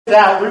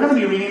That we're going to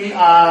be reading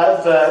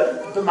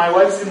my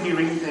wife's going to be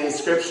reading today's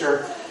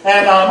scripture,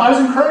 and I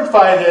was encouraged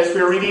by this.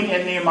 We were reading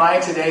in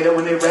Nehemiah today that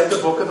when they read the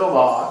book of the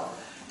law,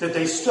 that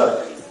they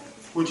stood.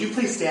 Would you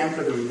please stand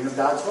for the reading of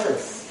God's word?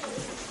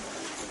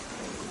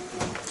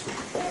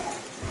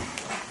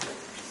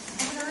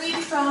 I'm going to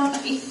read from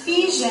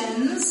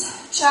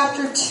Ephesians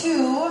chapter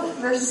 2,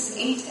 verses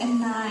 8 and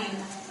 9.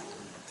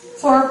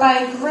 For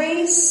by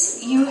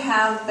grace you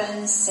have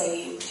been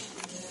saved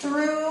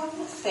through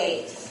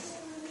faith.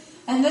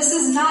 And this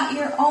is not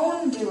your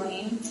own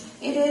doing.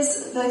 It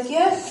is the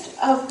gift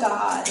of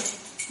God,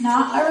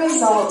 not a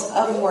result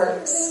of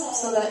works,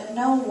 so that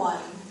no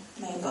one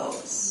may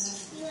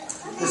boast.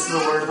 This is the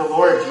word of the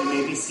Lord. You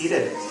may be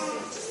seated.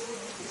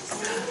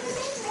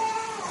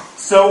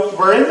 So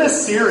we're in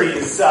this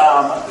series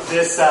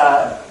this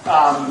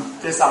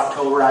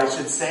October, I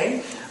should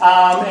say,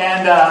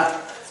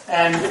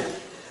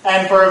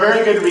 and for a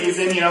very good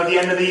reason. You know, at the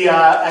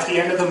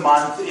end of the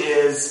month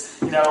is,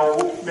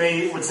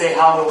 many would say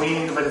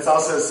Halloween, but it's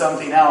also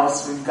something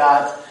else. We've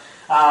got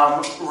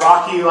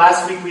Rocky.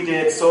 Last week we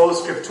did Sola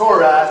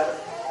Scriptura.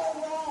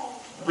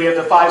 We have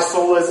the 5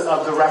 solas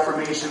of the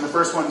Reformation. The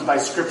first one's by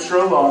Scripture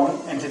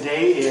alone, and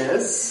today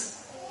is,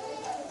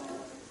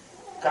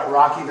 got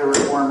Rocky the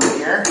Reformer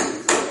here.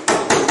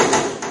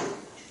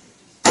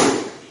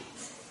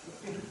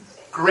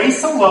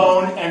 Grace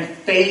alone and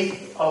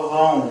faith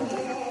alone.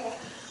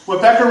 What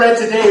Becca read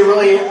today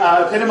really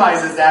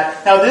epitomizes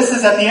that. Now this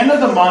is at the end of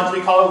the month,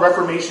 we call it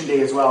Reformation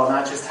Day as well,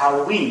 not just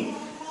Halloween.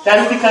 That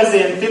is because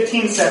in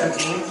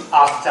 1517,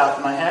 off the top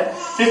of my head,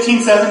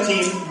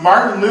 1517,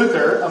 Martin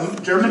Luther,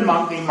 a German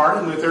monk named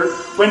Martin Luther,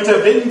 went to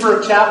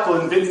Wittenberg Chapel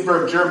in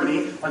Wittenberg,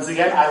 Germany. Once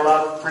again, I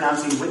love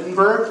pronouncing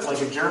Wittenberg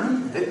like a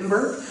German,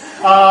 Wittenberg.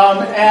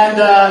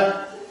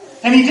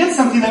 And he did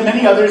something that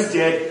many others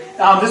did.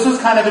 This was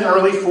kind of an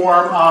early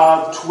form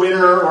of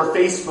Twitter or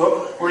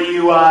Facebook, where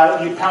you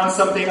pound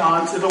something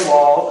onto the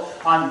wall.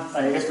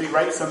 I guess we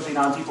write something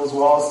on people's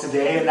walls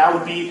today, and that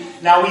would be,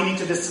 now we need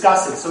to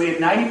discuss it. So we had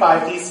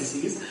 95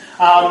 theses.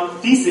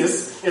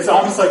 Thesis is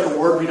almost like a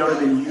word we don't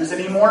even use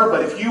anymore,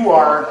 but if you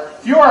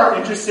are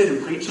interested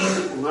in preaching,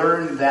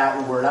 learn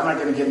that word. I'm not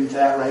going to get into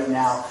that right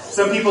now.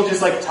 Some people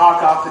just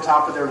talk off the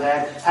top of their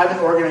head, have an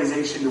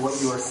organization to what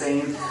you are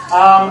saying.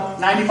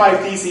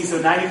 95 theses,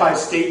 so 95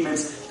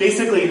 statements,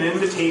 basically an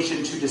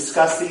invitation to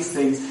discuss these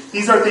things.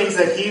 These are things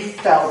that he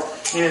felt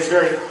in his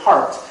very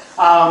heart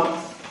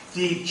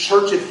the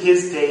church of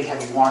his day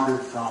had wandered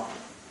from.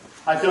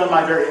 I feel in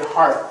my very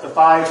heart the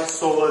 5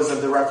 solas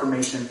of the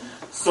Reformation.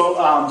 So,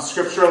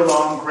 Scripture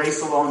alone,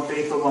 grace alone,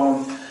 faith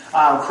alone,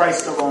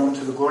 Christ alone,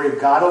 to the glory of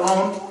God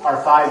alone,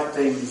 are 5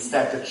 things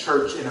that the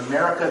church in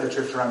America, the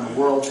church around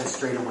the world, has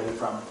strayed away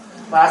from.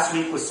 Last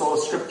week was Sola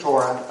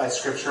Scriptura, by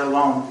Scripture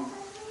alone.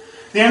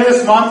 The end of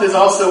this month is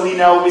also, we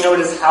know it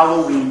as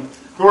Halloween.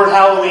 The word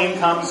Halloween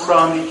comes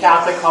from the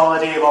Catholic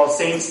holiday of All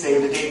Saints' Day,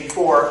 the day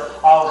before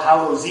All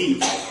Hallows'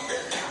 Eve.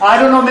 I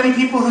don't know many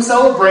people who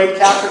celebrate,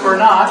 Catholic or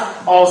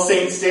not, All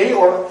Saints' Day,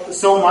 or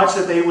so much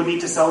that they would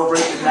need to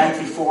celebrate the night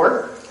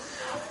before.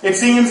 It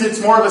seems it's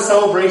more of a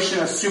celebration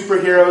of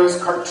superheroes,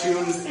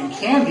 cartoons, and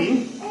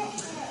candy.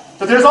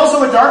 But there's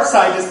also a dark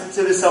side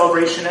to this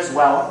celebration as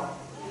well.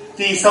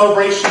 The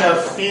celebration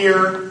of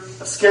fear,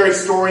 of scary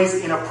stories,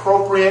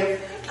 inappropriate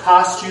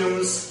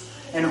costumes,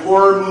 and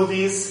horror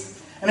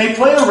movies. And they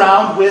play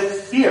around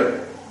with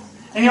fear.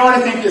 And you know what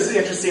I think is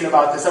interesting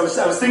about this? I was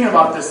thinking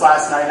about this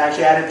last night and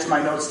actually added it to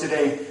my notes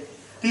today.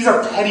 These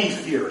are petty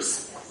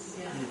fears.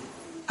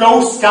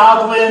 Ghosts,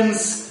 goblins,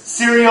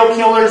 serial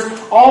killers,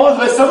 all of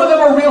them. Some of them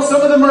are real,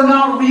 some of them are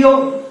not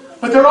real.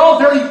 But they're all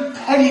very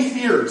petty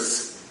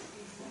fears.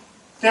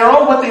 They're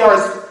all what they are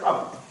is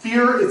a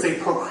fear. It's a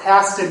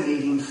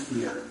procrastinating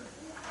fear.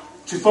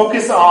 To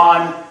focus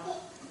on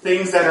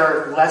things that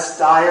are less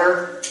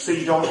dire so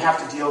you don't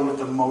have to deal with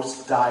the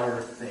most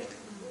dire thing.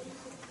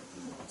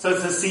 So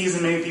it's a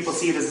season, many people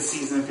see it as a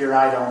season of fear.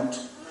 I don't.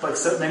 But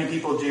so many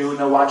people do, and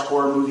they'll watch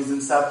horror movies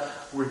and stuff.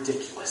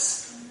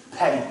 Ridiculous.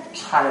 Petty.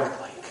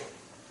 Childlike.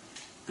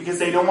 Because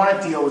they don't want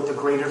to deal with the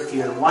greater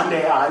fear. One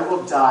day I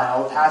will die. I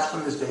will pass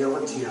from this vale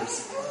of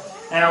tears.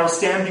 And I will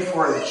stand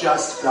before a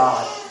just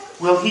God.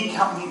 Will He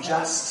count me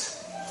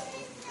just?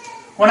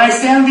 When I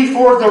stand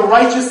before the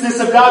righteousness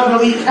of God,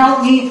 will He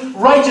count me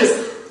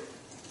righteous?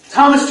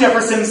 Thomas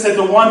Jefferson said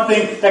the one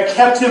thing that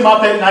kept him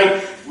up at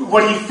night,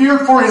 what he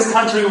feared for his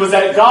country, was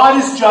that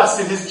God is just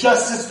and His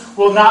justice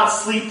will not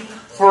sleep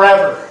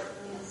forever.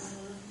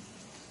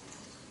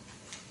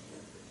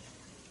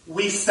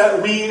 We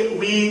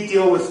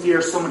deal with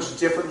fear so much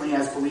differently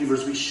as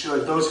believers. We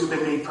should. Those who've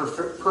been made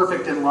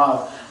perfect in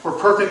love. Where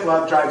perfect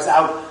love drives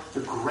out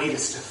the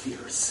greatest of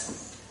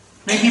fears.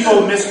 Many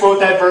people misquote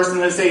that verse and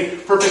they say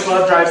perfect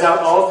love drives out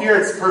all fear.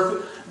 It's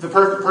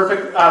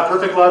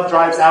perfect love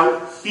drives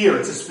out fear.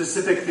 It's a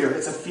specific fear.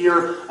 It's a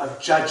fear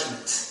of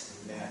judgment.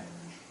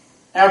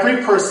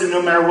 Every person,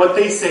 no matter what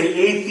they say,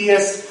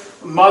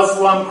 atheist,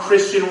 Muslim,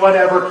 Christian,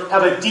 whatever,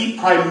 have a deep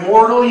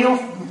primordial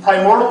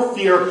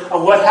fear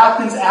of what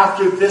happens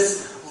after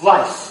this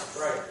life.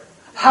 Right.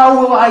 How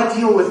will I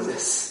deal with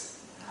this?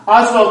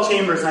 Oswald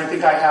Chambers, and I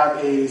think I have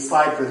a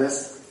slide for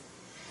this,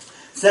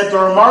 said the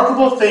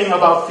remarkable thing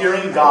about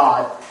fearing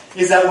God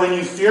is that when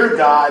you fear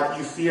God,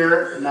 you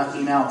fear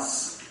nothing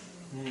else.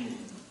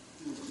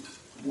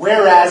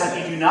 Whereas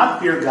if you do not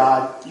fear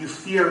God, you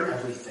fear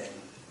everything.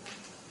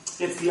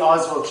 It's the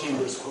Oswald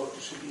Chambers quote.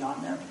 It should be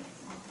on there.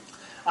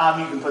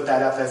 You can put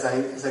that up as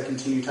I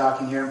continue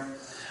talking here.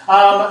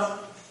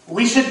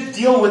 We should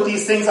deal with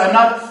these things. I'm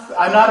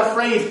not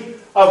afraid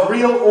of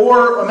real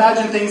or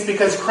imagined things,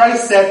 because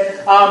Christ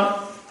said,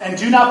 and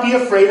do not be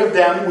afraid of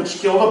them which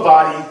kill the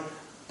body,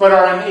 but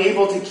are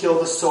unable to kill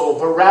the soul,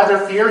 but rather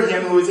fear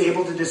him who is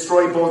able to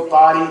destroy both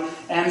body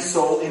and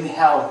soul in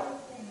hell.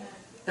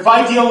 If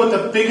I deal with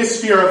the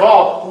biggest fear of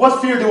all,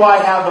 what fear do I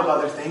have of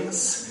other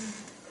things?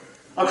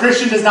 A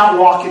Christian does not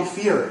walk in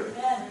fear.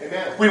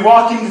 Amen. We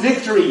walk in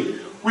victory.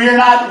 We are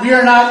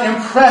not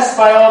impressed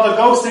by all the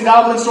ghosts and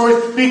goblin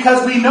stories,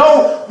 because we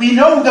know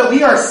that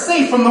we are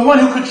safe from the one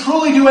who could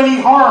truly do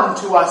any harm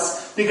to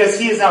us, because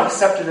he has now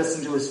accepted us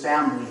into his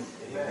family.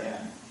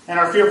 Amen. And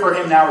our fear for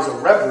him now is a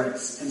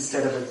reverence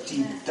instead of a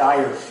deep,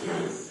 dire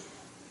fear.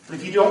 But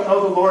if you don't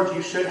know the Lord,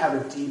 you should have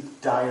a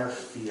deep, dire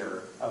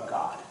fear of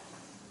God.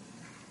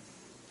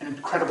 An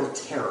incredible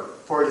terror,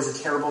 for it is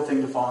a terrible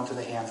thing to fall into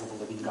the hands of the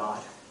living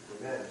God.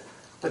 Amen.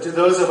 But to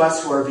those of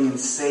us who are being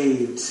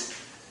saved,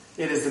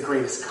 it is the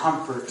greatest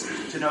comfort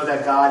to know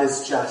that God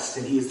is just,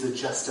 and he is the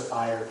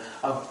justifier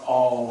of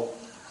all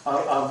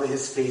of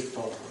his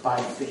faithful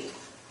by faith.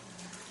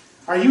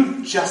 Are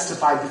you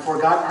justified before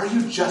God? Are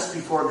you just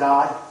before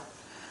God?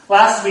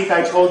 Last week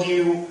I told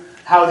you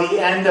how at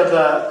the end of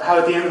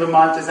the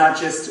month is not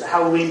just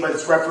Halloween, but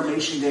it's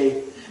Reformation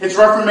Day. It's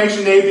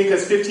Reformation Day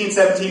because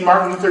 1517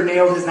 Martin Luther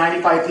nailed his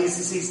 95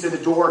 Theses to the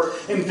door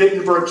in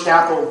Wittenberg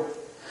Chapel.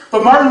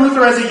 But Martin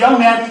Luther, as a young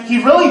man,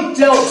 he really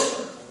dealt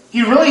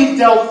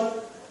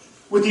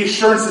with the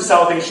assurance of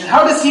salvation.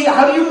 How do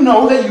you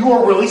know that you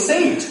are really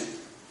saved?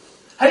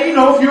 How do you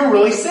know if you're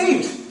really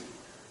saved?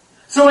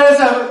 So as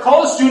a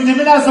college student,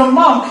 even as a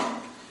monk,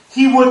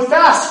 he would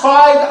fast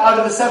 5 out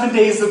of the 7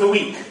 days of the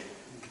week.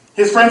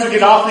 His friends would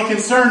get awfully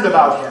concerned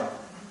about him.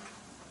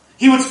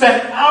 He would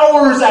spend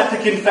hours at the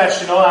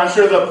confessional, and I'm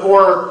sure the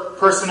poor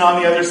person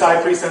on the other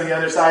side, priest on the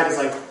other side, is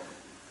like,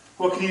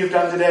 what can you have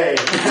done today?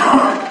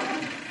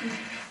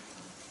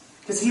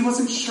 Because he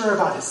wasn't sure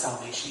about his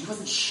salvation. He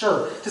wasn't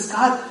sure.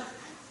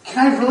 Can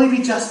I really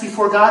be just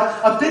before God?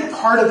 A big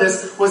part of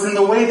this was in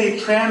the way they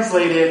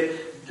translated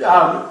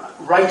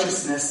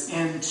righteousness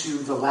into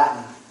the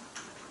Latin.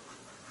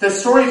 The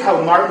story of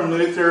how Martin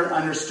Luther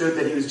understood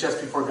that he was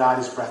just before God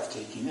is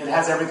breathtaking. It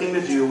has everything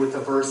to do with the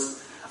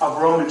verse of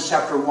Romans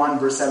chapter 1,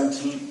 verse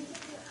 17.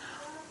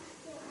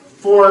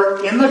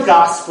 For in the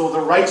gospel, the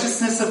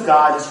righteousness of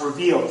God is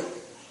revealed.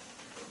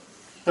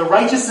 The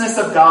righteousness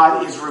of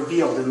God is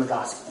revealed in the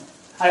gospel.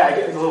 I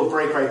get a little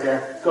break right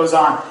there. Goes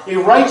on. A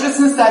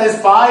righteousness that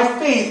is by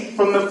faith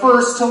from the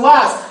first to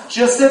last.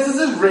 Just as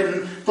it is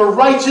written, the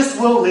righteous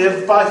will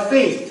live by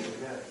faith.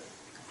 Amen.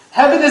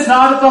 Heaven is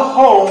not the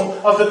home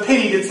of the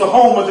pitied, it's the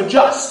home of the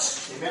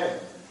just. Amen.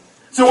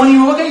 So when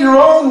you look at your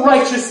own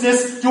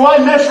righteousness, do I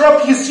measure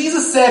up? Because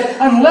Jesus said,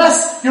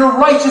 unless your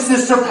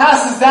righteousness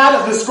surpasses that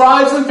of the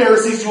scribes and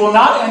Pharisees, you will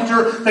not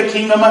enter the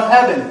kingdom of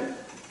heaven.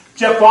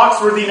 Jeff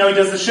Foxworthy, he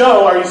does the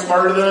show, Are You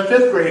Smarter Than a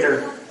Fifth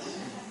Grader?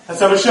 Let's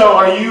have a show.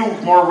 Are you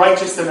more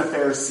righteous than a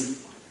Pharisee?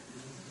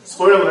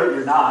 Spoiler alert,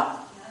 you're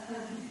not.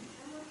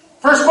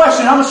 First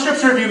question, how much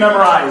scripture have you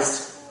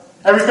memorized?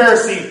 Every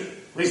Pharisee,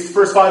 at least the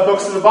first 5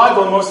 books of the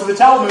Bible and most of the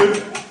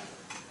Talmud.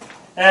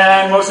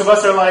 And most of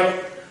us are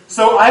like,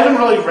 so I haven't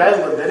really read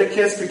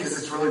Leviticus because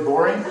it's really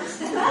boring. Okay,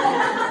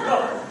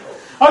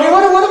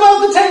 what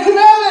about the 10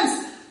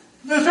 Commandments?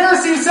 The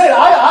Pharisees said,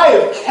 I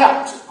have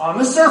kept on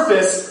the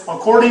surface,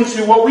 according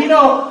to what we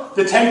know,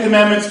 the 10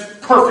 Commandments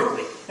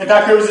perfectly. In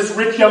fact, there was this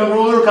rich young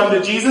ruler who come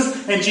to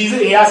Jesus, and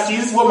he asked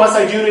Jesus, what must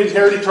I do to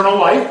inherit eternal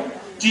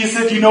life? Jesus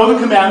said, you know the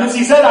commandments.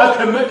 He said, I've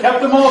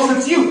kept them all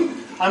since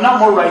youth. I'm not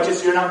more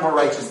righteous, you're not more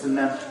righteous than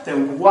them.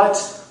 Then what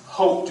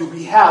hope do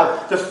we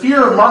have? The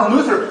fear of Martin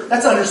Luther,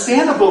 that's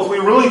understandable if we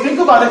really think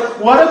about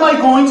it. What am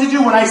I going to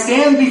do when I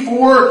stand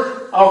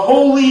before a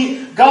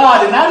holy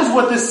God? And that is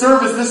what this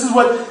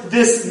what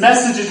this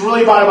message is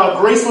really about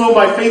grace alone,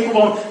 by faith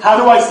alone. How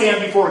do I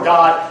stand before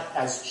God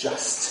as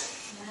just?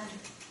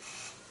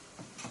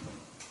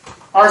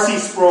 R.C.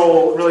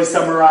 Sproul really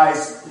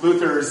summarized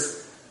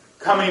Luther's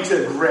coming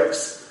to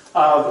grips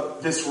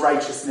of this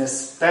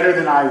righteousness better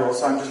than I will,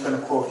 so I'm just going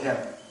to quote him.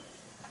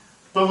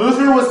 But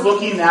Luther was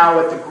looking now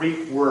at the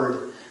Greek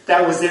word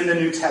that was in the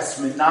New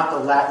Testament, not the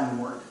Latin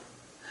word.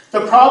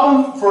 The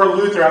problem for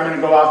Luther, I'm going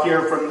to go off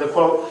here from the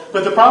quote,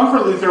 but the problem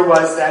for Luther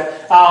was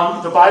that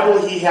the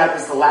Bible he had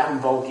was the Latin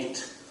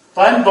Vulgate. The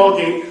Latin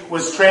Vulgate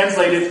was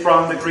translated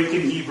from the Greek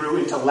and Hebrew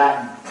into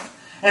Latin.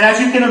 And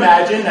as you can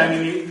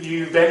imagine,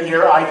 you've been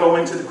here, I go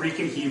into the Greek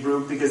and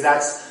Hebrew because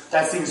that's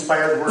the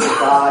inspired word of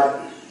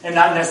God, and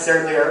not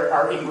necessarily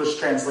our English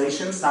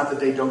translations. Not that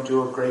they don't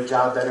do a great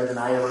job, better than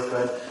I ever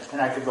could, and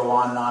I could go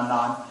on and on and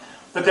on.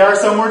 But there are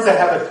some words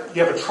that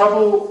you have a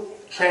trouble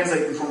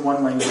translating from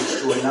one language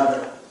to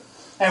another.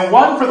 And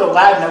one for the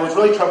Latin that was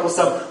really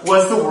troublesome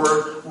was the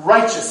word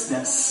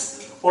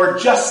righteousness or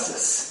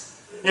justice.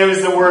 It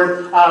was the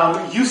word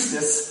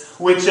justus,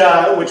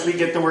 which we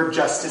get the word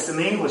justice in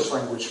the English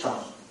language from.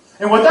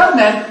 And what that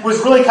meant was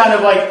really kind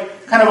of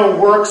a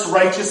works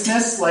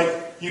righteousness, like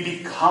you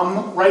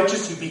become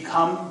righteous, you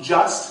become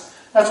just.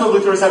 That's what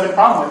Luther was having a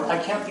problem with.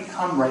 I can't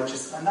become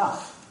righteous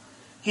enough.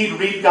 He'd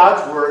read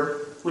God's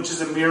word, which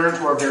is a mirror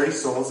to our very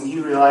souls, and he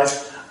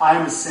realized, I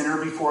am a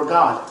sinner before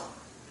God.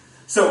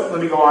 So,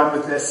 let me go on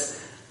with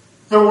this.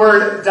 The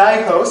word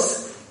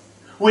dikos,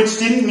 which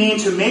didn't mean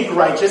to make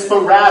righteous,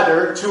 but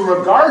rather to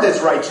regard as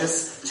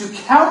righteous, to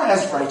count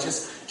as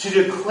righteous, to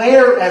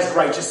declare as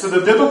righteous. So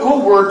the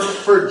biblical word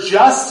for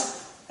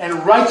just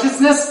and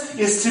righteousness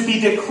is to be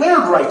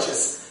declared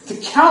righteous, to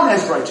count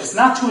as righteous,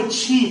 not to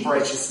achieve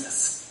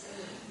righteousness.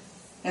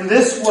 And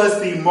this was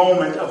the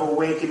moment of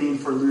awakening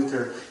for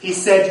Luther. He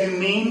said, you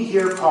mean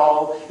here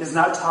Paul is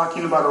not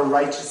talking about a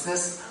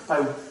righteousness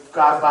by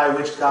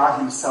which God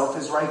himself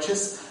is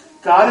righteous?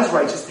 God is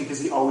righteous because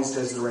he always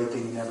does the right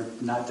thing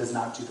and does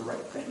not do the right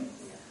thing.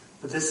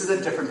 But this is a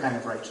different kind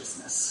of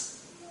righteousness.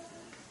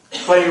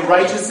 But a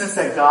righteousness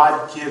that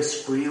God gives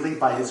freely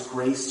by his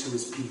grace to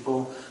his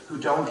people who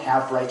don't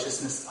have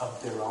righteousness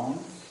of their own.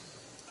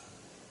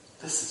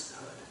 This is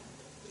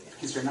good.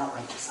 Because you're not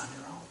righteous on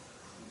your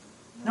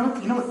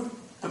own. You know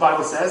what the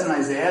Bible says in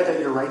Isaiah? That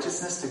your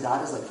righteousness to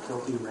God is like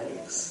filthy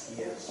rags.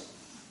 Yes.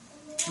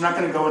 I'm not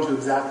going to go into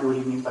exactly what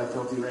he means by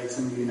filthy rags.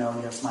 Some of you know and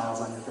you have smiles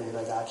on your face,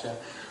 I gotcha.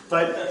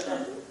 But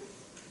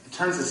it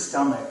turns the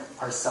stomach,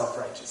 our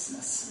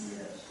self-righteousness.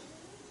 Yes.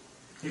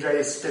 He tried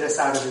to spit us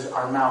out of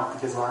our mouth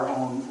because of our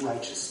own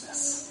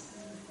righteousness.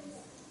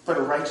 But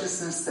a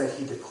righteousness that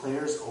he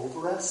declares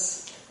over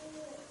us.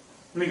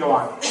 Let me go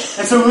on.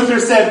 And so Luther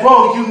said,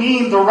 whoa, you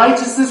mean the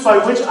righteousness by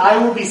which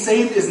I will be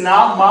saved is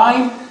not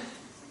mine?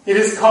 It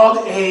is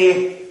called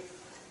a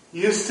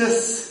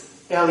justus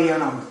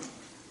alienum,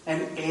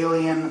 an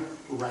alien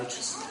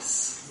righteousness.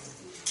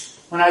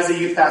 When I was a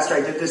youth pastor, I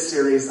did this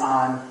series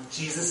on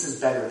Jesus is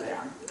better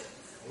than.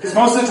 Because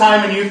most of the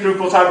time in youth group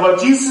we'll talk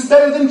about Jesus is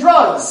better than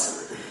drugs.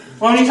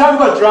 Well, when you talk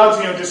about drugs,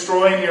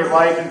 destroying your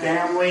life and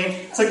family,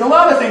 it's like a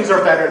lot of things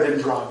are better than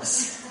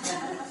drugs.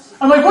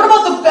 I'm like, what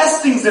about the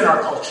best things in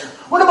our culture?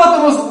 What about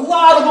the most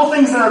laudable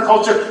things in our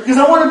culture? Because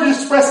I wanted to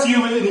express to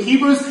you in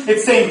Hebrews,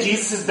 it's saying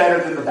Jesus is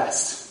better than the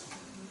best.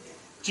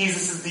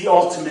 Jesus is the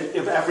ultimate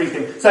of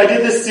everything. So I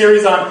did this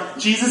series on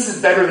Jesus is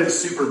better than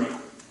Superman.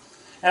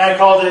 And I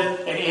called it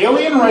an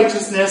alien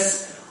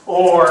righteousness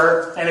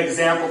or an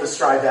example to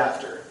strive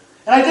after.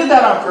 And I did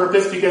that on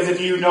purpose because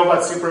if you know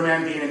about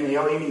Superman being an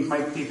alien, you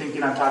might be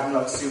thinking I'm talking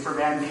about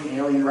Superman being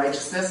alien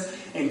righteousness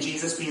and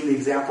Jesus being the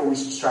example we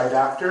should strive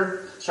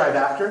after.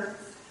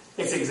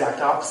 It's the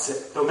exact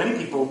opposite. Though many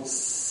people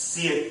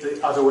see it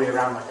the other way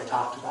around like I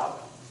talked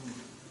about.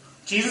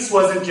 Jesus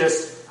wasn't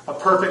just a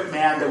perfect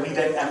man that we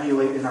then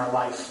emulate in our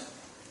life.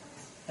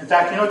 In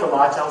fact, you know what the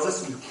law tells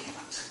us? You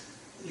can't.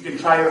 You can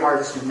try your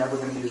hardest, you're never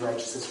going to be as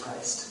righteous as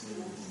Christ.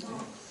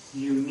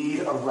 You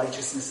need a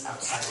righteousness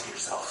outside of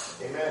yourself.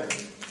 Amen.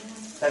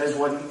 That is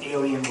what an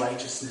alien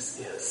righteousness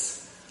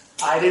is.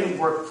 I didn't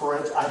work for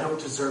it, I don't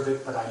deserve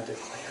it, but I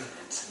declare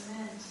it.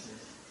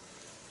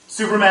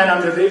 Superman,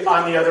 on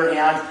the other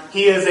hand,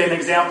 he is an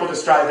example to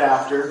strive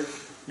after.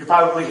 You're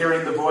probably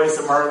hearing the voice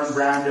of Marlon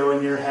Brando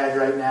in your head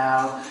right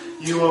now.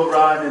 You will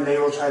run and they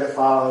will try to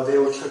follow. They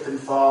will trip and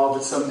fall,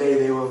 but someday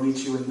they will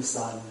meet you in the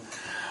sun.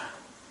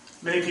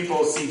 Many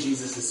people see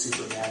Jesus as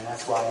Superman.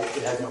 That's why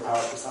it has no power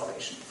for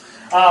salvation.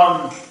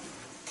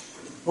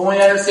 When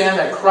we understand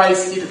that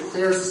Christ, he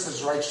declares us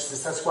as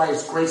righteousness. That's why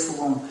it's grace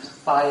alone,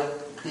 by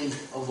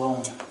faith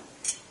alone.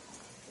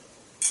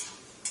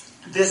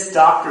 This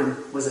doctrine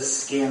was a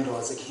scandal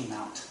as it came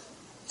out.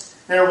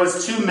 There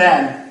was two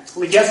men.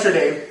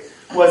 Yesterday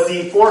was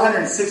the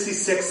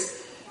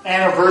 466th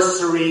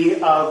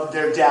anniversary of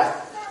their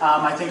death.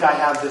 I think I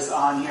have this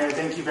on here.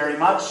 Thank you very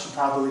much. You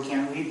probably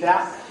can't read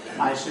that.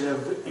 I should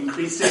have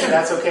increased it, but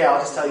that's okay. I'll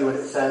just tell you what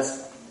it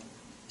says.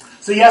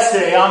 So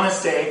yesterday, on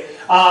this day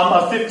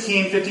of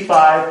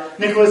 1555,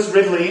 Nicholas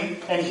Ridley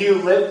and Hugh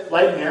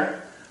Lightner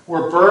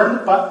were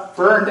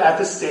burned at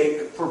the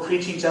stake for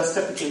preaching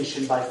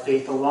justification by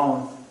faith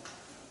alone.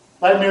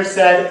 Lightner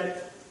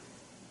said,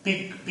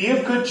 Be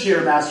of good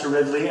cheer, Master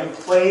Ridley, and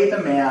play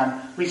the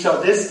man. We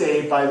shall this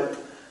day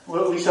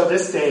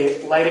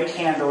light a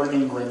candle in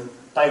England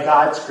by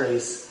God's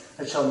grace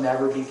that shall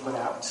never be put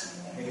out.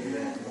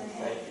 Amen.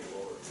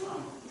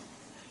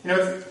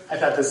 I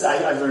thought this.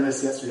 I learned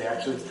this yesterday,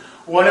 actually.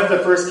 One of the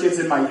first kids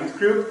in my youth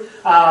group,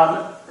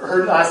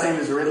 her last name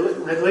is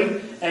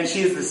Ridley, and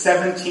she is the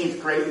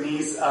 17th great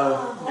niece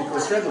of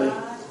Nicholas Ridley,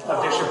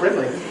 of Bishop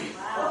Ridley.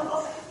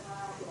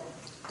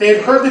 They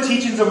had heard the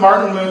teachings of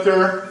Martin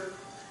Luther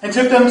and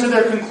took them to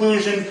their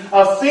conclusion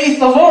of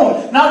faith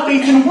alone, not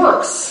faith in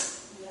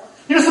works.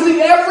 Something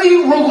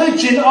every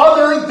religion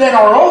other than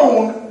our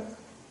own,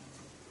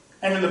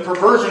 and then the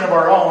perversion of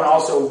our own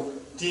also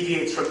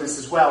deviates from this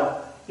as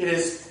well. It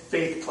is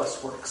faith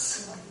plus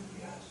works.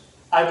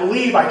 I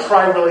believe, I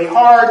try really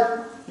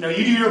hard,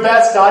 You do your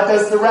best, God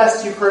does the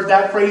rest. You've heard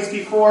that phrase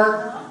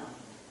before.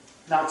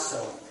 Not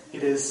so.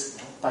 It is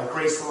by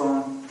grace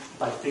alone,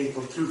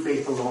 through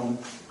faith alone.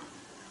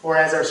 Or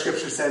as our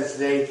scripture says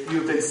today, you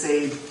have been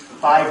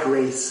saved by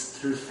grace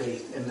through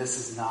faith, and this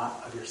is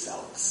not of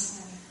yourselves.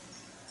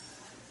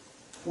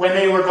 When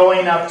they were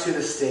going up to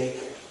the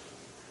stake,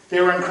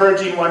 they were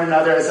encouraging one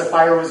another as the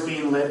fire was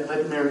being lit.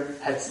 Leitner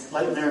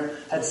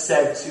had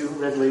said to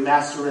Ridley,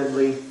 Master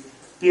Ridley,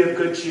 be of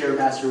good cheer,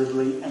 Master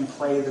Ridley, and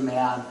play the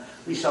man.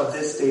 We shall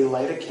this day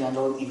light a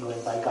candle in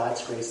England by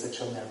God's grace that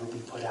shall never be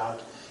put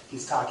out.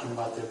 He's talking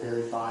about their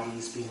very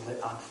bodies being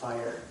lit on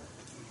fire.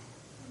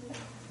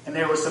 And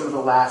they were some of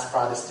the last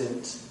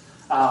Protestant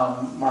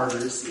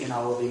martyrs in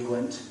all of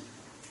England.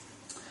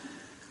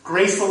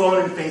 Grace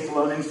alone and faith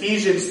alone. In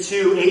Ephesians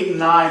 2, 8 and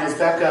 9, as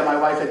Becca, my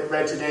wife, had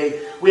read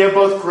today, we have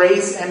both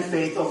grace and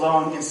faith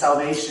alone in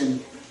salvation.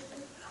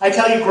 I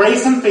tell you,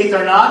 grace and faith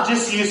are not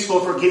just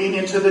useful for getting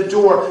into the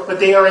door, but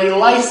they are a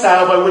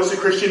lifestyle by which the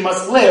Christian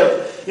must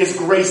live, is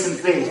grace and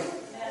faith.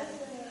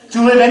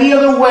 To live any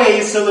other way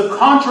is to live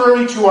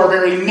contrary to our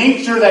very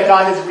nature that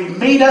God has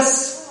remade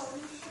us,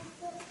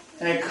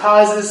 and it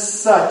causes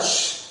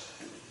such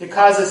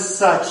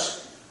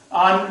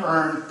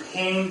unearned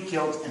pain,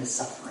 guilt, and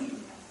suffering.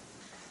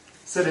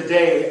 So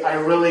today,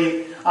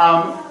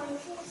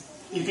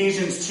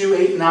 Ephesians 2,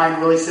 8, 9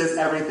 really says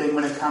everything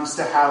when it comes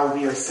to how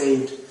we are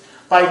saved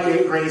by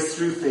grace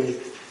through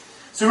faith.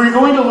 So we're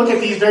going to look at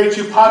these very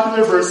two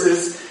popular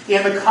verses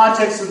in the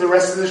context of the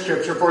rest of the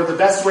Scripture, for the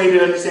best way to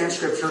understand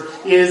Scripture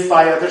is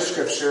by other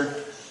Scripture.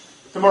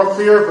 The more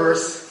clear a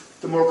verse,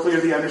 the more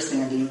clear the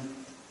understanding.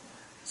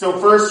 So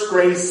first,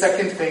 grace,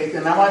 second, faith,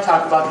 and I want to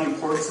talk about the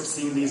importance of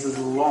seeing these as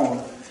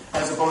alone,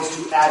 as opposed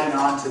to adding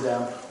on to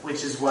them,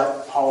 which is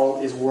what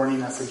Paul is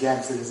warning us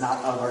against. It is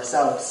not of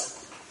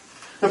ourselves.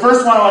 The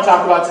first one I want to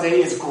talk about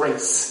today is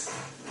grace.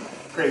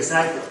 Grace. And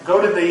I go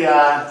to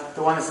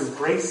the one that says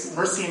grace,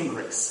 mercy and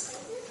grace.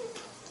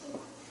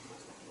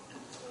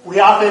 We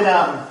often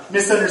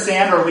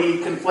misunderstand or we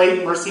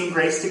conflate mercy and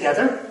grace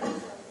together.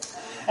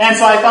 And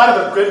so I thought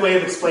of a good way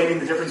of explaining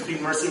the difference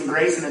between mercy and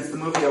grace, and it's the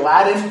movie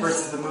Aladdin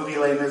versus the movie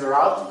Les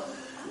Miserables.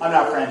 I'm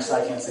not French, so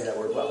I can't say that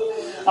word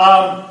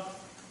well.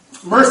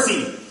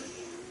 Mercy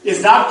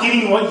is not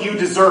getting what you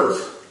deserve.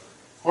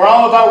 We're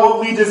all about what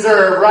we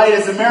deserve, right?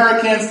 As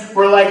Americans,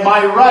 we're like,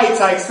 my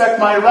rights, I expect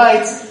my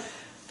rights.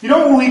 You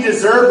know what we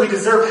deserve? We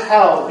deserve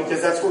hell,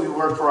 because that's what we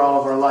work for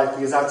all of our life,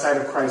 because outside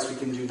of Christ we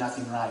can do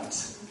nothing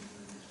right.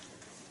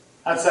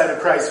 Outside of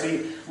Christ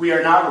we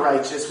are not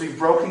righteous. We've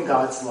broken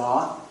God's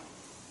law.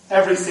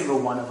 Every single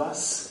one of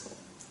us.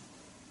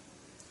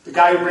 The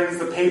guy who brings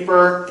the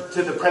paper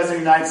to the President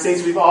of the United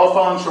States, we've all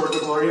fallen short of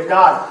the glory of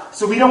God.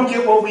 So we don't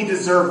get what we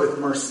deserve with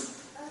mercy.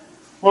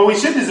 What we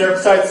should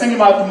deserve, so I was thinking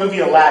about the movie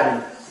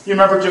Aladdin. You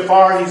remember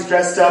Jafar, he's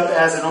dressed up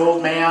as an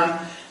old man.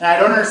 And I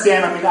don't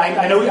understand,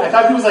 I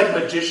thought he was like a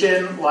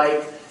magician,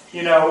 like,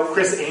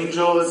 Chris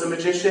Angel is a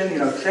magician,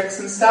 tricks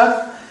and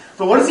stuff.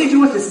 But what does he do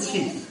with his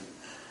teeth?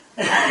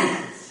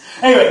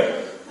 Anyway,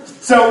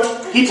 so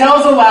he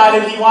tells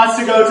Aladdin he wants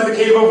to go to the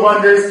Cave of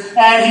Wonders,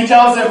 and he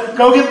tells him,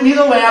 go get me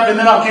the lamp and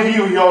then I'll give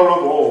you your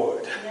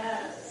reward.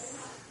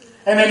 Yes.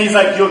 And then he's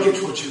like, you'll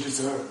get what you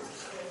deserve.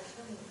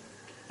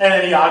 And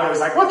then Iago's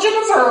like, what you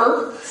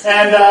deserve?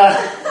 And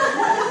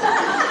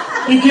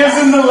he gives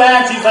him the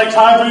lamp. He's like,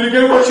 time for you to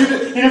get what you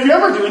deserve. And if you're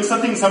ever doing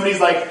something, somebody's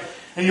like,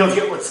 and you'll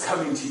get what's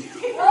coming to you.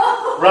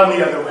 Run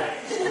the other way.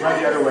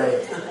 Run the other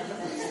way.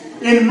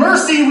 In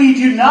mercy, we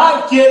do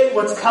not get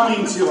what's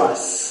coming to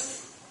us.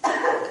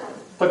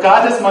 But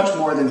God does much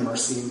more than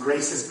mercy. And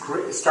grace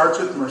it starts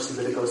with mercy,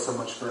 but it goes so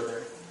much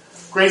further.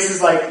 Grace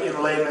is like in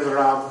Les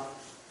Miserables.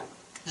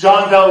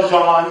 Jean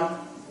Valjean,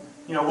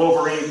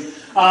 Wolverine,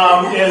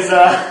 is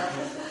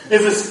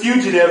a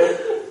fugitive.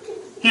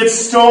 He had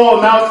stole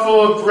a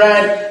mouthful of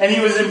bread, and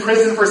he was in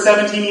prison for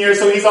 17 years,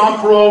 so he's on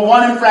parole.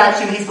 One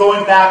infraction, he's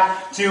going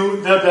back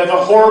to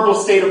the horrible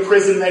state of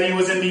prison that he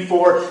was in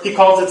before. He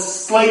calls it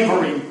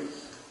slavery.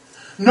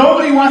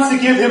 Nobody wants to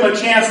give him a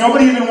chance.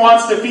 Nobody even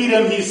wants to feed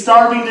him. He's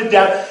starving to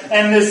death.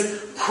 And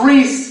this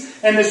priest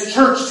and this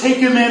church take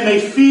him in. They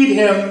feed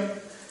him.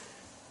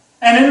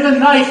 And in the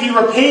night, he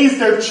repays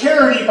their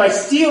charity by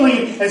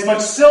stealing as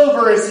much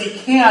silver as he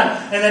can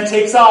and then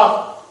takes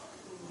off.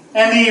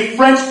 And the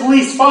French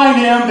police find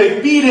him.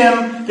 They beat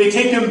him. They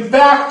take him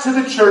back to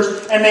the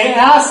church. And they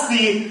ask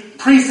the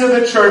priest of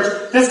the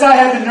church, this guy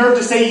had the nerve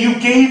to say, you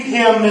gave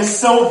him this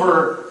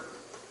silver.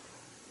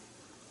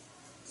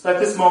 So at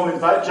this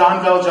moment,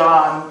 Jean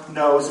Valjean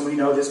knows, and we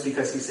know this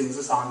because he sings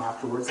a song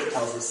afterwards that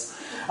tells us.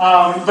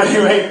 But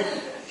anyway,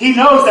 he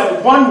knows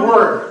that one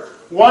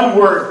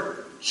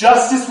word,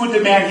 justice would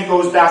demand he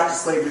goes back to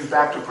slavery,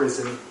 back to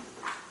prison.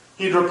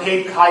 He'd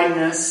repaid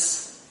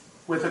kindness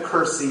with a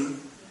cursing,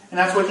 and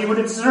that's what he would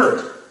have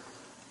deserved.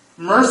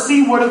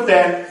 Mercy would have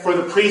been for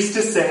the priest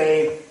to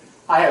say,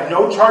 I have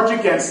no charge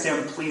against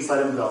him, please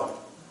let him go.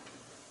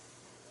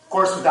 Of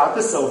course, without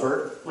the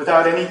silver,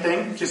 without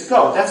anything, just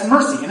go. That's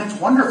mercy, and it's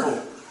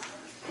wonderful.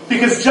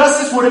 Because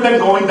justice would have been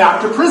going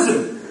back to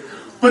prison.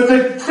 But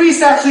the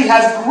priest actually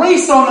has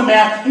grace on the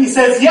man, and he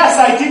says, yes,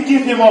 I did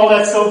give him all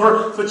that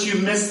silver, but you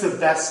missed the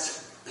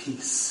best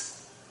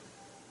piece.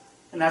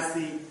 And that's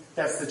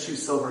the 2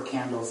 silver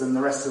candles. And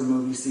the rest of the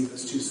movie, you see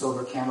those 2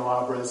 silver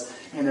candelabras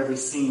in every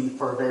scene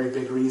for a very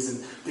big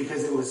reason.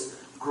 Because it was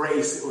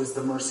grace, it was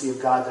the mercy of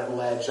God that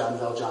led Jean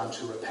Valjean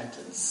to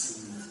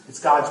repentance. It's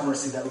God's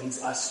mercy that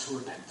leads us to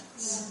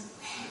repentance.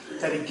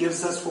 That he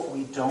gives us what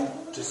we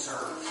don't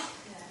deserve.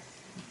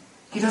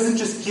 He doesn't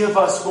just give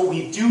us what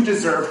we do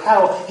deserve,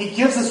 hell. He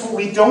gives us what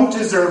we don't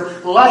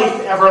deserve,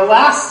 life,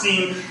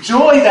 everlasting,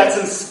 joy that's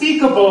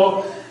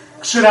unspeakable.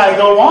 Should I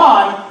go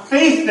on?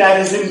 Faith that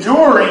is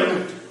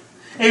enduring,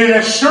 an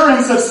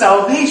assurance of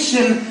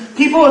salvation.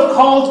 People have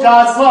called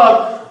God's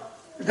love,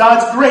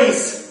 God's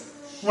grace.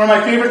 One of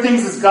my favorite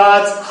things is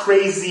God's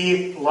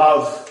crazy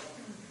love.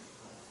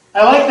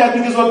 I like that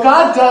because what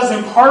God does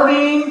in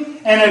pardoning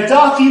and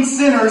adopting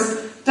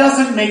sinners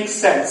doesn't make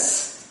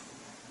sense.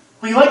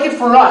 We like it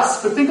for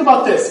us, but think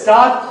about this.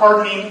 God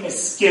pardoning a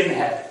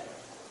skinhead.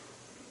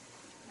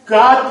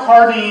 God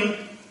pardoning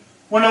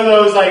one of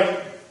those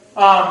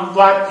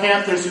Black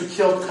Panthers who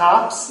killed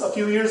cops a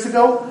few years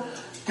ago.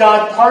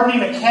 God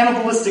pardoning a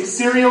cannibalistic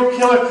serial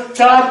killer.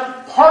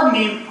 God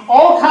pardoning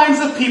all kinds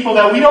of people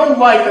that we don't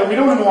like, that we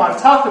don't even want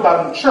to talk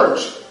about in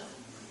church.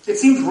 It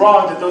seems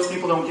wrong that those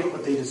people don't get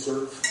what they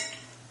deserve.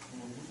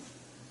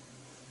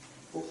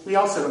 We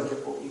also don't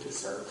get what we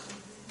deserve.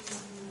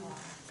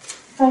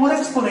 For what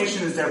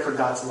explanation is there for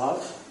God's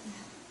love?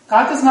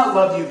 God does not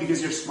love you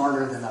because you're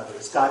smarter than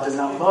others. God does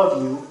not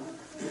love you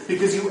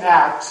because you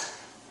act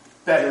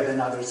better than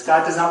others.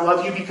 God does not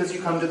love you because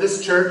you come to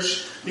this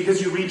church,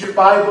 because you read your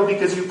Bible,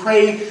 because you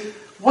pray.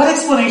 What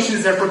explanation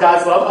is there for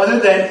God's love other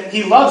than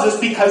he loves us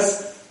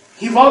because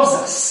he loves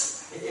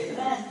us?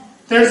 Amen.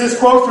 There's this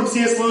quote from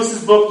C.S.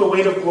 Lewis's book, The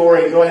Weight of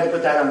Glory. Go ahead and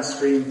put that on the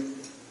screen.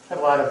 I have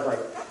a lot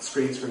of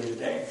screens for you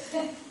today.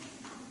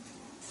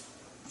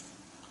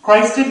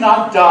 Christ did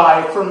not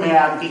die for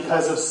man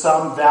because of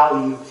some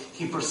value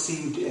he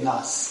perceived in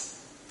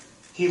us.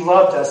 He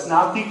loved us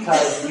not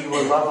because we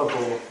were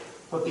lovable,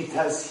 but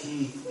because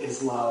he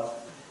is love.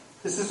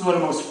 This is one of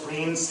the most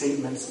freeing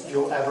statements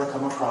you'll ever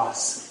come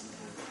across.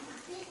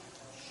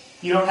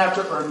 You don't have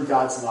to earn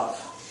God's love.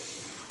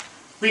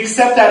 We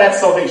accept that at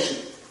salvation.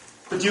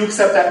 But do you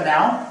accept that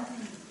now?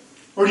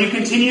 Or do you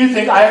continue to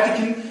think,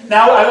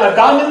 now I've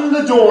gotten in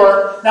the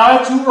door, now I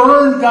have to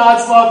earn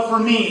God's love for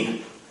me?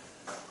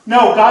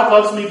 No, God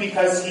loves me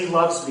because he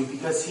loves me,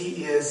 because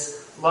he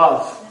is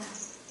love.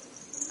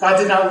 God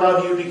did not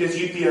love you because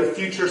you'd be a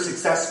future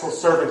successful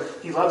servant.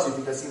 He loves you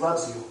because he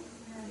loves you.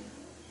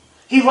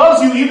 He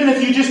loves you even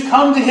if you just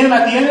come to him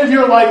at the end of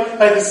your life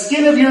by the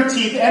skin of your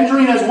teeth,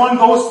 entering as one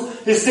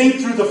is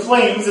saved through the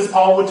flames, as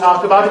Paul would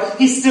talk about it.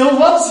 He still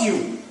loves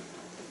you.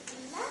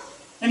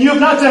 And you have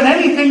not done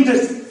anything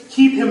to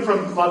keep him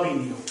from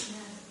loving you.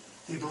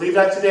 Do you believe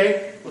that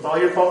today? With all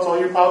your faults, all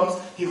your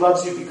problems, he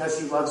loves you because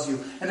he loves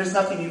you. And there's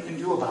nothing you can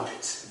do about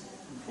it.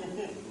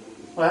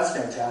 Well, that's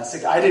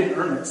fantastic. I didn't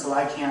earn it, so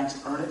I can't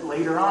earn it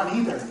later on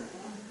either.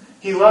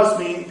 He loves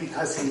me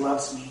because he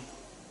loves me.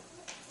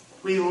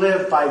 We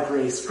live by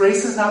grace.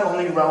 Grace is not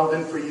only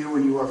relevant for you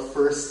when you are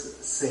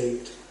first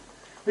saved.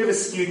 We have a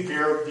skewed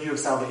view of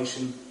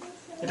salvation.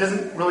 It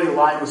doesn't really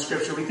align with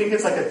Scripture. We think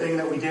it's like a thing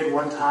that we did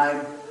one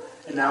time,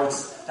 and now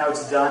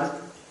it's done.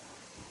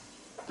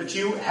 But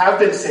you have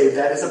been saved.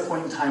 That is a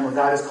point in time where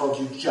God has called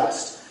you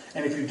just.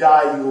 And if you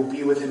die, you will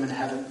be with him in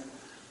heaven.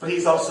 But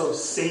he's also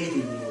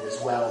saving you as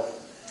well.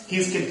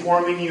 He's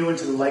conforming you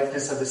into the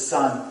likeness of his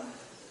Son.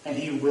 And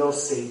he will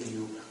save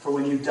you. For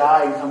when you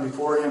die and come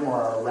before him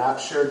or are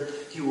raptured,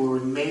 he will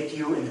remake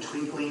you in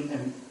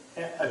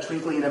a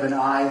twinkling of an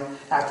eye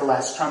at the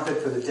last trumpet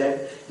for the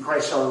dead. And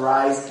Christ shall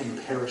arise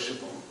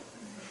imperishable.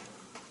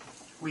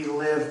 We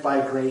live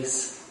by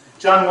grace.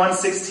 John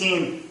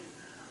 1:16.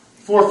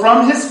 For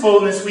from his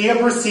fullness we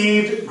have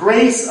received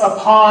grace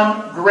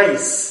upon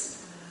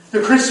grace.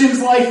 The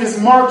Christian's life is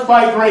marked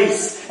by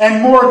grace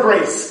and more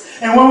grace.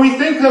 And when we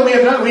think that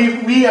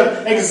we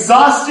have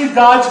exhausted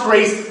God's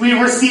grace, we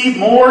receive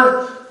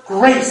more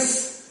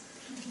grace.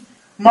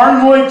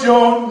 Martin Lloyd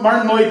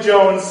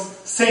Jones,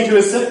 saint who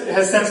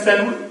has since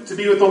been to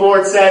be with the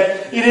Lord,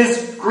 said, "It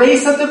is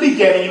grace at the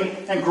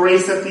beginning and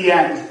grace at the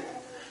end."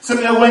 So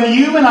that when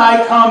you and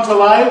I come to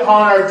lie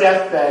upon our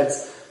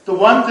deathbeds, the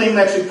one thing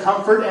that should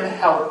comfort and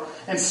help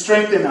and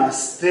strengthen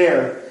us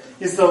there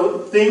is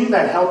the thing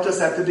that helped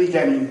us at the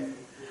beginning.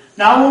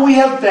 Not what we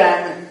have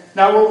been,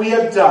 not what we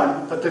have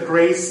done, but the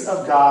grace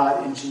of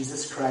God in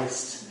Jesus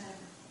Christ,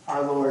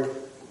 our Lord.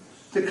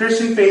 The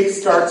Christian faith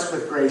starts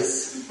with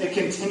grace. It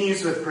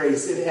continues with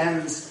grace. It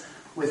ends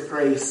with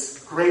grace.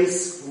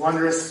 Grace,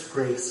 wondrous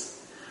grace.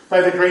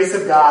 By the grace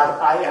of God,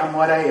 I am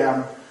what I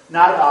am.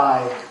 Not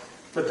I,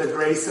 but the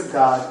grace of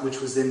God which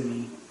was in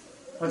me.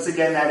 Once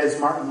again, that is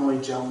Martin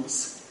Lloyd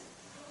Jones.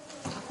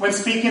 When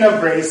speaking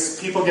of grace,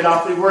 people get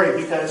awfully worried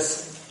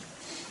because,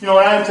 when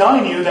I'm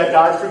telling you that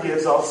God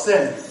forgives all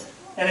sin.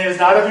 And it is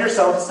not of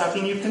yourself, it's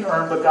nothing you can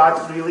earn, but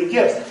God freely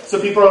gives. So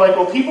people are like,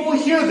 well, people will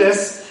hear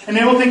this and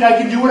they will think I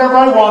can do whatever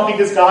I want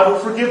because God will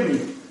forgive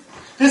me.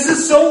 This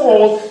is so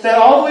old that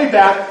all the way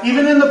back,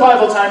 even in the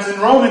Bible times, in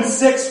Romans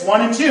 6,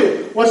 1 and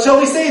 2, what shall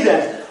we say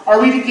then?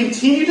 Are we to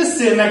continue to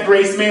sin that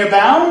grace may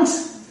abound?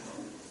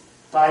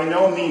 By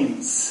no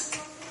means.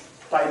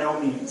 By no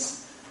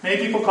means. Many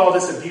people call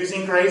this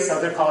abusing grace,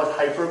 others call it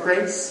hyper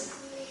grace.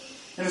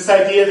 And this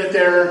idea that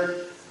they're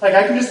like,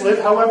 I can just live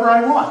however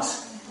I want,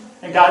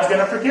 and God's going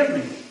to forgive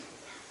me.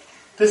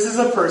 This is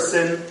a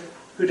person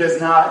who does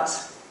not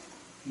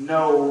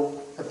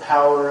know the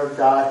power of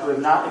God, who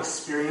have not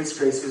experienced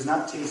grace, who has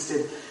not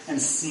tasted and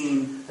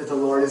seen that the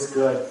Lord is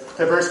good.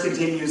 The verse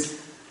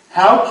continues,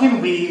 how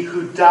can we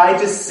who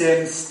died to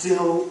sin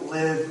still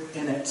live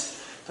in it?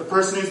 The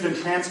person who's been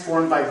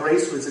transformed by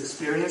grace, who has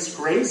experienced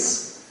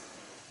grace,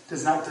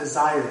 does not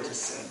desire to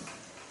sin.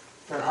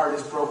 Their heart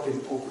is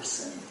broken over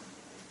sin.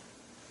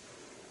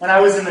 When I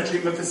was in the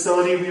treatment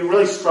facility, we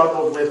really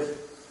struggled with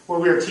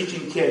what we were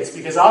teaching kids,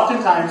 because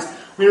oftentimes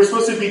we were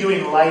supposed to be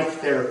doing life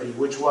therapy,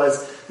 which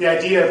was the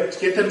idea to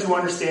get them to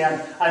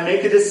understand, I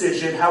make a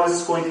decision, how is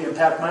this going to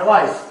impact my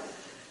life?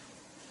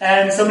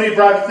 And somebody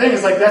brought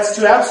things like, that's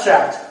too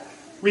abstract.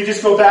 We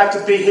just go back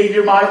to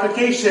behavior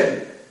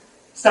modification.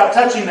 Stop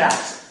touching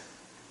that.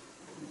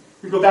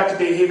 We go back to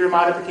behavior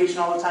modification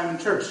all the time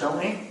in church, don't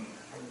we?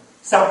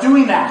 Stop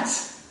doing that.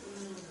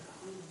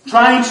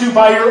 Trying to,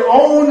 by your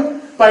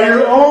own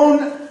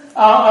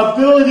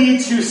ability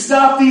to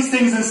stop these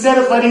things, instead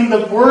of letting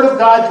the Word of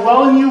God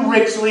dwell in you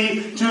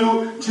richly,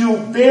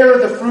 to bear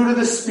the fruit of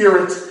the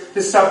Spirit,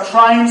 to stop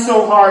trying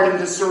so hard and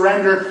to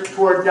surrender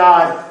toward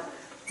God.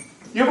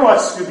 You ever watch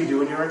Scooby-Doo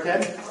when you were a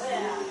kid?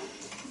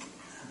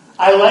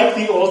 I like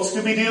the old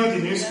Scooby-Doo. The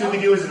new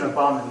Scooby-Doo is an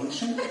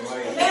abomination.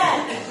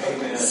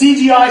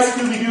 CGI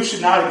Scooby-Doo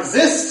should not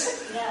exist.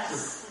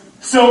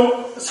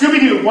 So,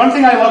 Scooby-Doo, one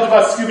thing I loved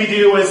about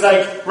Scooby-Doo was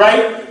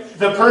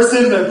the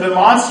person, the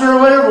monster or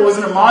whatever, it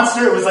wasn't a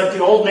monster, it was like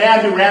the old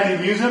man who ran the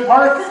amusement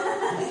park.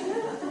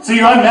 So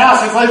you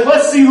unmask, it's like,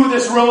 let's see who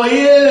this really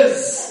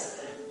is.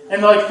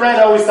 And Fred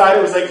always thought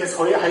it was like this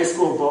high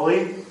school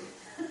bully.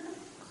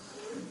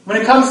 When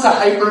it comes to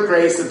hyper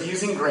grace,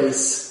 abusing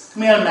grace,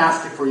 let me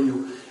unmask it for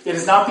you. It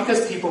is not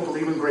because people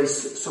believe in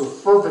grace so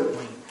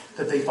fervently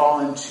that they fall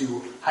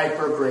into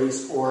hyper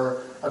grace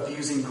or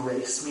abusing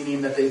grace,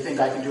 meaning that they think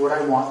I can do what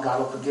I want, God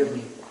will forgive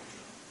me.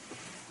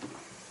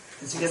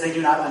 It's because they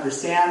do not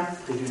understand,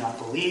 they do not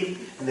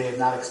believe, and they have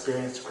not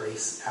experienced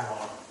grace at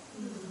all.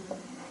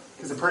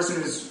 Because the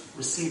person who's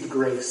received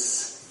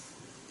grace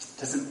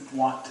doesn't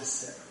want to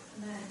sin.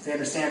 They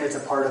understand it's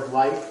a part of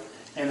life,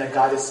 and that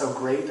God is so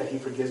great that He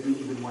forgives me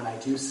even when I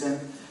do sin,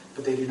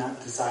 but they do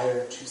not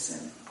desire to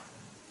sin.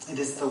 It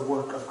is the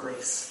work of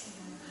grace.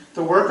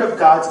 The work of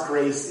God's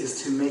grace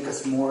is to make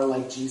us more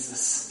like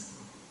Jesus.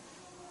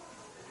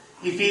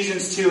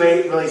 Ephesians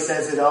 2:8 really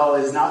says it all.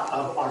 It is not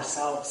of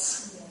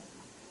ourselves.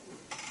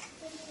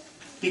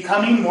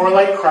 Becoming more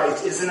like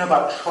Christ isn't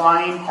about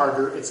trying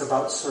harder, it's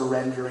about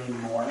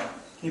surrendering more.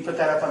 Can you put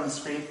that up on the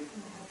screen?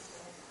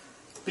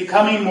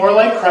 Becoming more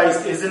like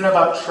Christ isn't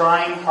about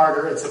trying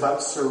harder, it's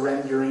about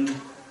surrendering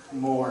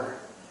more.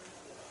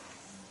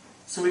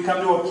 So we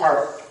come to a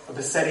part of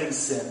besetting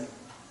sin.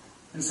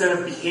 Instead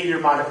of behavior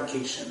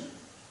modification,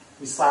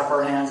 we slap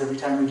our hands every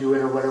time we do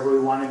it or whatever we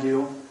want to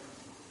do.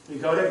 We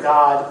go to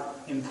God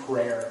in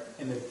prayer,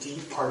 in the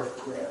deep part of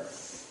prayer.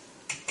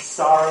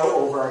 Sorrow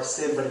over our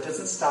sin, but it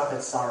doesn't stop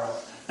at sorrow.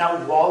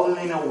 Not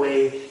wallowing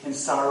away in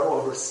sorrow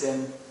over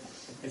sin.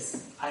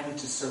 It's, I need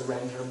to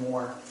surrender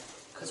more.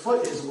 Because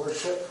what is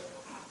worship?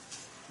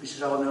 We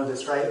should all know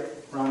this, right?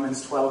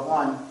 Romans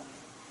 12:1.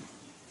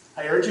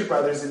 I urge you,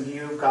 brothers, in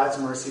view of God's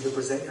mercy, to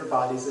present your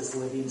bodies as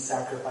living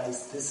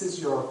sacrifice. This is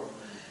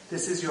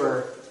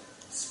your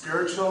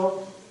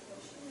spiritual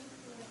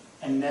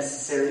and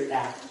necessary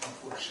act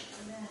of worship.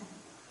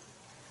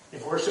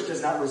 If worship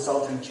does not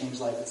result in a changed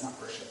life, it's not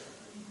worship.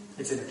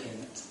 It's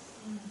entertainment.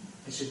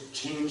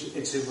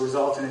 It should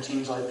result in a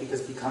changed life,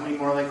 because becoming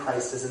more like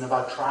Christ isn't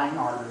about trying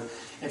harder.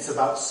 It's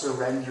about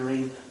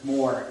surrendering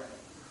more.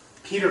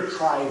 Peter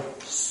tried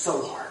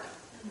so hard.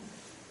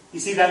 You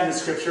see that in the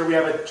scripture? We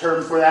have a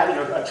term for that,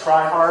 a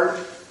try hard.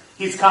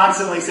 He's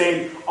constantly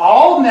saying,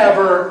 I'll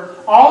never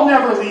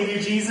leave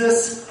you,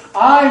 Jesus.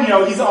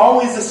 He's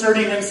always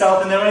asserting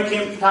himself. And then when it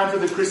came time for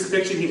the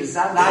crucifixion, he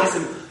denies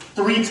him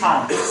 3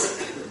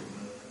 times.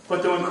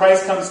 But then when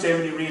Christ comes to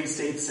him and he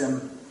reinstates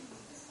him,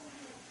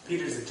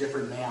 Peter's a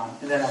different man.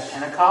 And then at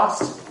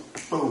Pentecost,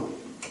 boom.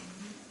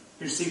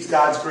 He receives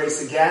God's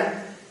grace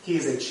again. He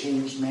is a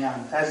changed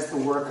man. That is the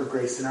work of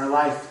grace in our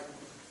life.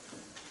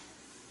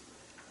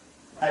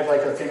 I have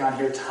a thing on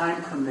here,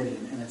 time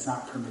permitting, and it's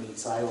not permitting,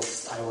 so I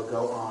will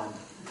go on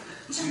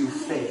to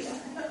faith.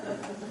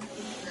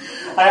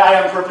 I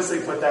have purposely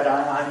put that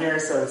on here,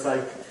 so it's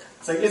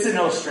it's an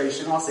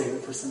illustration. I'll save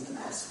it for something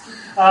else.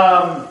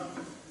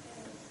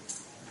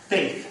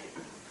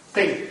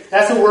 Faith.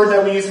 That's a word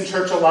that we use in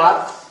church a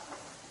lot.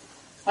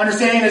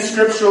 Understanding it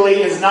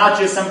scripturally is not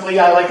just simply,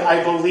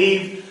 I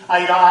believe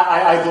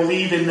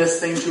in this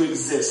thing to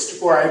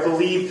exist, or I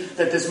believe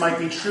that this might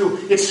be true.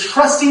 It's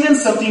trusting in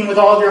something with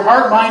all of your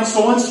heart, mind,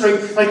 soul, and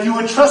strength, like you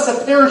would trust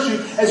a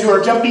parachute as you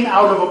are jumping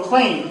out of a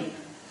plane.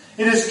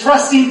 It is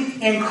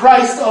trusting in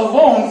Christ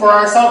alone for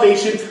our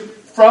salvation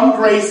from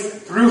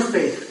grace through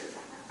faith.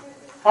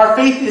 Our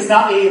faith is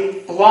not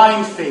a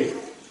blind faith.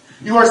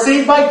 You are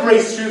saved by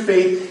grace through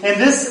faith, and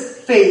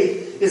this faith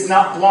is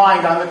not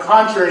blind. On the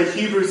contrary,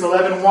 Hebrews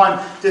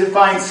 11:1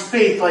 defines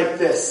faith like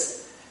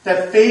this: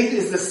 that faith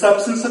is the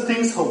substance of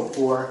things hoped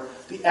for,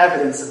 the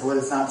evidence of what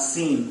is not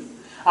seen.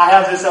 I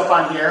have this up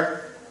on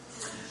here.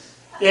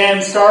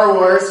 In Star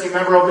Wars, you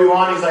remember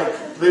Obi-Wan? He's like,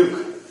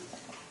 Luke,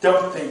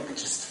 don't think,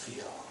 just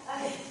feel.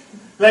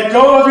 Let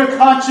go of your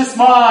conscious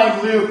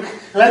mind, Luke.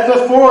 Let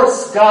the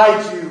Force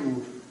guide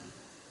you.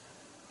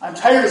 I'm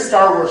tired of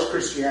Star Wars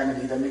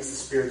Christianity that makes the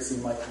Spirit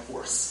seem like the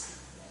Force.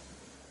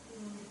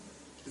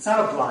 It's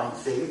not a blind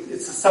faith.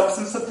 It's the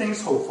substance of things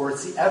hoped for.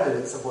 It's the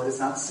evidence of what is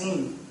not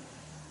seen.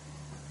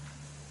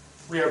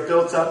 We are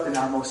built up in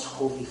our most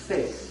holy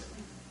faith.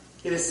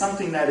 It is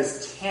something that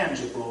is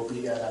tangible, be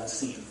yet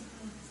unseen.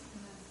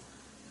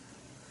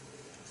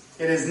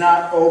 It is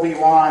not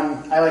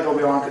Obi-Wan. I like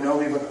Obi-Wan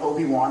Kenobi, but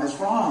Obi-Wan is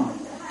wrong.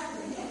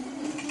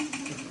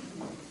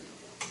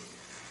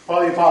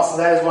 Paul the Apostle,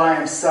 that is why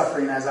I am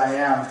suffering as I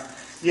am.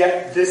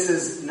 Yet this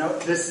is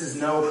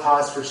no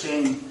cause for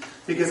shame,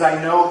 because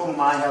I know whom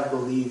I have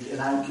believed,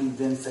 and I am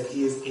convinced that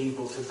he is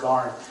able to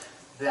guard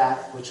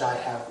that which I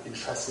have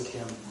entrusted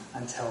him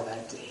until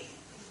that day.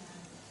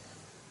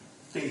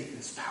 Faith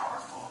is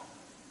powerful.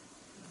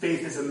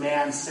 Faith is a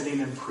man sitting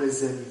in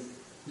prison,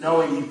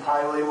 knowing he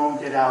probably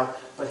won't get out,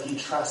 but he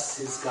trusts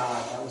his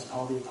God. That was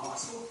Paul the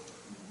Apostle.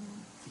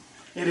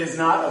 It is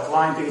not a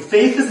blind faith.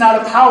 Faith is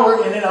not a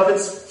power in and of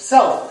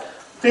itself.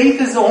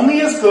 Faith is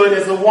only as good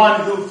as the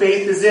one who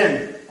faith is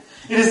in.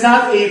 It is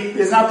not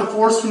the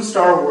Force from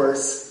Star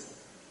Wars,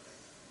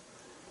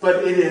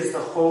 but it is the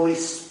Holy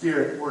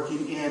Spirit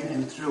working in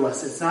and through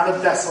us. It's not a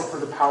vessel for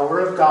the power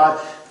of God.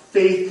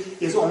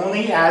 Faith is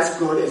only as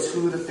good as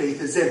who the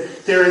faith is in.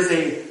 There is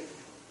a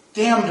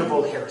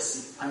damnable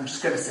heresy, I'm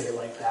just going to say it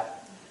like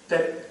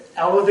that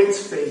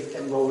elevates faith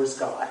and lowers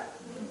God.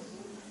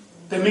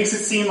 That makes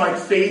it seem like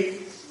faith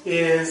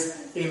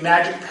is a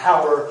magic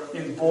power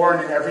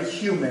inborn in every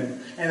human,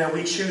 and that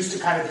we choose to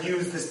kind of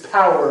use this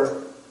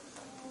power.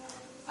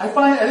 I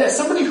find, as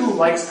somebody who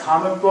likes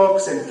comic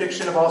books and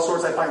fiction of all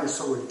sorts, I find this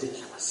so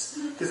ridiculous.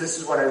 Because this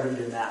is what I read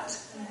in that.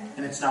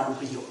 And it's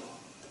not real. You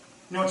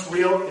know what's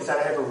real? Is that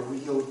I have a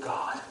real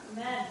God.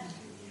 Amen.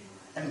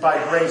 And by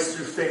grace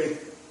through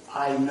faith,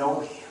 I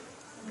know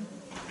him.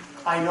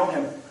 I know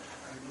him.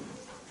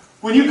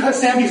 When you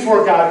stand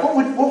before God, what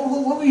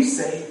would you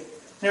say?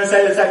 You know,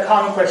 it's that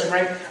common question,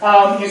 right?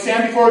 You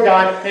stand before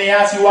God, and he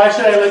asks you, why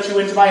should I let you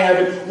into my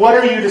heaven? What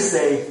are you to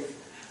say?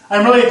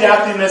 I'm really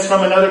adapting this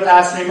from another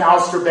pastor named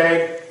Alistair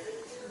Begg,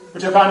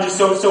 which I found just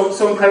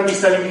so incredibly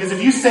stunning, because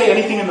if you say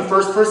anything in the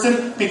first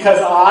person, because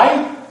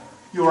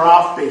you are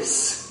off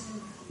base.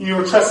 You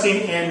are trusting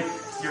in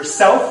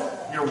yourself,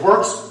 your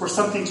works, or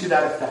something to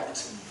that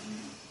effect.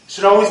 It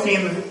should always be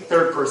in the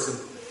third person,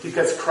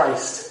 because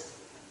Christ.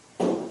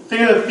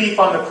 Think of the thief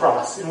on the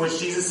cross, in which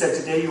Jesus said,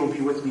 today you will be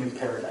with me in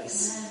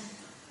paradise.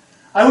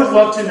 I would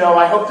love to know,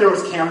 I hope there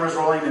was cameras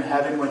rolling in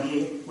heaven when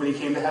he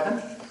came to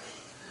heaven.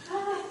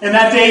 And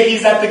that day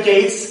he's at the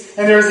gates,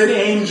 and there's an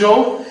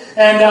angel,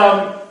 and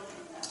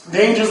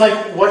the angel's like,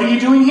 what are you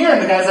doing here?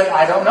 And the guy's like,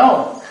 I don't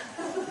know.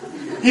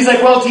 He's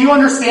like, well, do you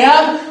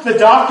understand the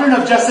doctrine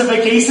of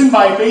justification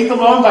by faith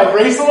alone, by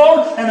grace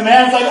alone? And the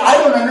man's like, I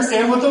don't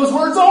understand what those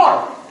words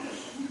are.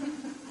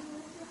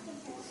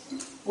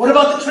 What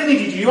about the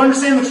Trinity? Do you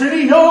understand the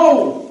Trinity?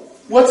 No!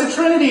 What's a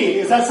Trinity?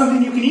 Is that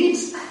something you can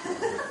eat?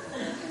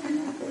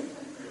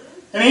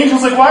 And the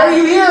angel's like, why are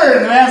you here?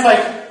 And the man's like,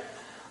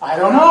 I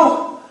don't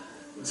know.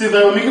 So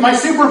let me get my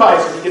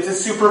supervisor. He gets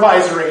his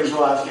supervisor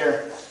angel out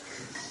here.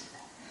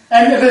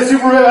 And the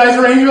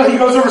supervisor angel, he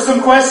goes over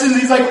some questions.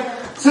 He's like,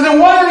 so then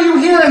why are you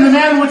here? And the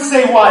man would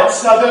say what?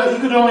 He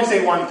could only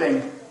say one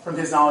thing from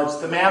his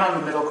knowledge. The man on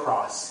the middle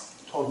cross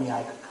told me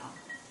I could come.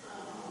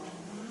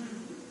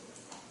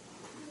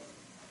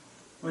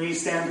 When you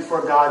stand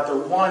before God, the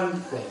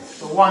one thing.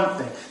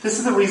 This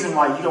is the reason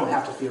why you don't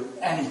have to fear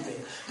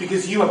anything.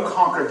 Because you have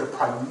conquered the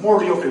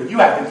primordial fear. You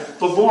haven't.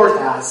 The Lord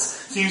has.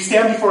 So you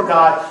stand before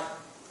God.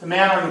 The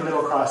man on the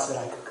middle cross said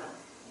I could come.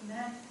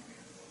 Amen.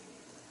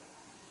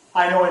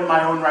 I know in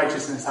my own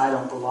righteousness I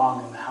don't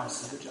belong in the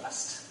house of the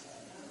just.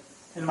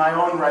 In my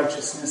own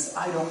righteousness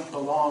I don't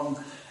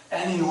belong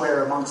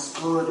anywhere amongst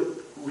good,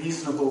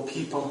 reasonable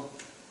people.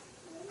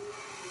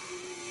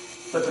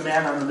 But the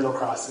man on the middle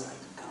cross said I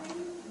could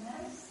come.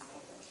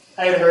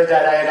 I had heard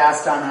that. I had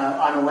asked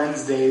on a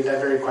Wednesday that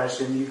very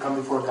question. You come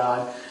before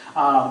God.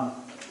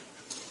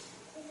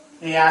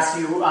 And he asked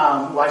you,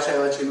 why should I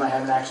let you in my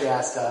heaven? I actually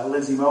asked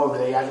Lindsay Moe, but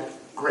they had a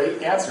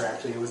great answer,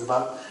 actually. It was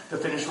about the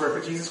finished work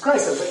of Jesus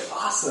Christ. I was like,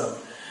 awesome.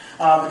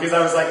 Because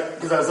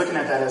I was looking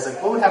at that, I was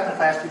like, what would happen if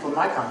I asked people in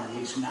my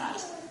congregation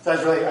that? So I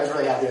was really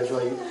happy. I was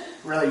really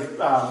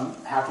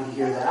happy to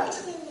hear that.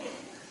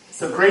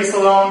 So grace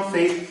alone,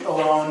 faith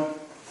alone,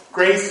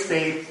 grace,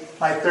 faith.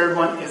 My third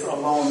one is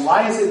alone.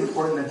 Why is it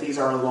important that these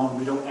are alone?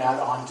 We don't add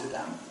on to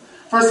them.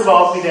 First of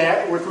all,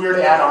 if we were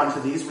to add on to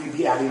these, we'd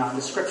be adding on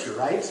to Scripture,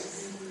 right?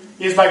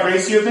 It is by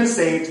grace you have been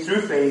saved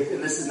through faith,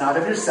 and this is not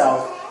of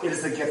yourself. It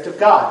is the gift of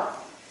God.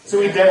 So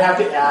we then have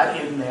to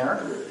add in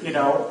there,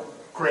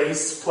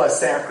 grace plus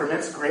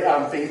sacraments,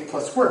 faith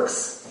plus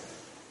works.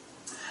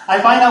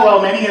 I find that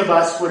while many of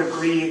us would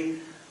agree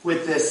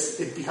with this,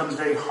 it becomes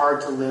very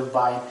hard to live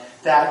by,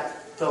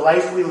 that the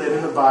life we live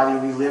in the body,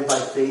 we live by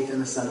faith in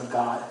the Son of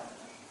God.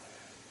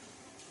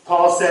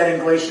 Paul said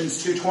in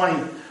Galatians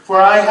 2:20, "For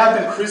I have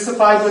been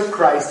crucified with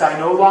Christ, I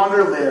no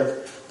longer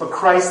live, but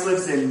Christ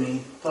lives in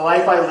me. The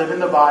life I live in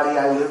the body,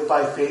 I live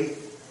by faith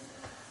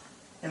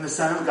in the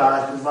Son of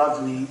God who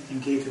loved me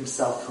and gave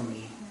himself for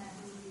me."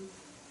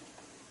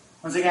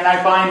 Once again,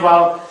 I find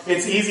while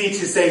it's easy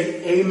to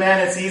say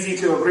amen, it's easy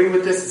to agree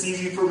with this, it's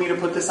easy for me to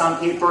put this on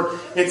paper,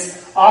 it's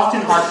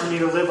often hard for me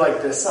to live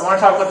like this. I want to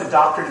talk about the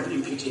doctrine of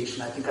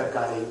imputation. I think I've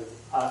got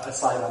a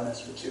slide on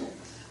this for you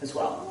as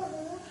well.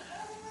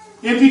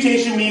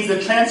 Imputation means the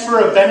transfer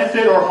of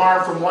benefit or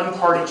harm from one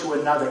party to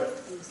another.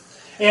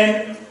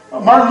 In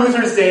Martin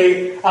Luther's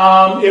day,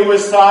 it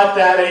was taught,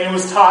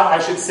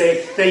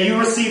 that you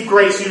receive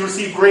grace. You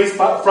receive grace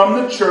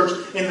from the church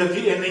in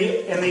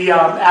the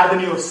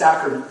avenue of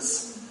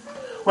sacraments.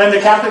 When the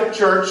Catholic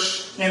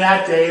Church in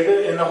that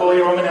day, in the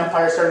Holy Roman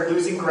Empire, started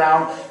losing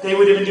ground, they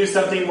would even do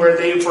something where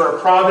they, for a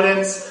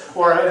province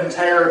or an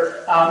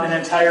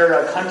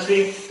entire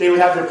country, they would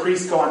have their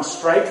priests go on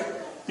strike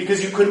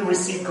because you couldn't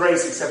receive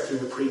grace except through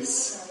the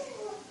priests.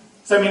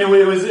 So,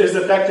 it was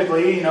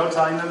effectively,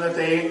 telling them that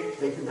they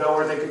could go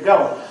where they could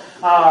go.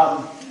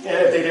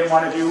 If they didn't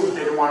want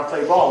to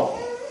play ball.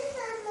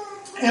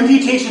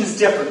 Imputation is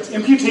different.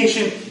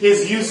 Imputation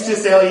is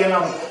justus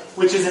alienum,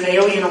 which is an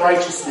alien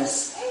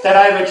righteousness. That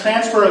I have a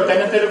transfer of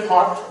benefit of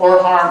harm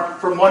or harm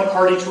from one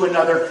party to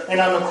another. And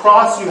on the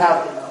cross you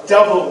have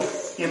double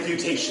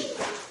imputation.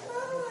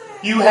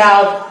 You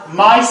have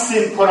my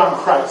sin put on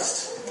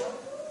Christ.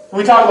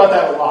 We talk about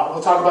that a lot.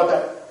 We'll talk about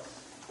that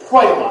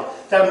quite a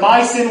lot. That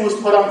my sin was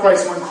put on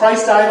Christ. When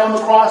Christ died on the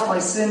cross, my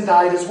sin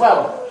died as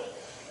well.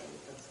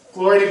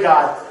 Glory to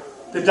God.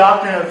 The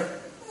doctrine of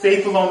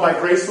faith alone by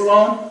grace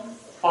alone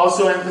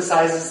also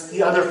emphasizes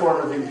the other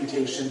form of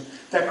imputation.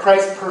 That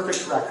Christ's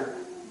perfect record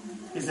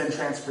is then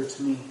transferred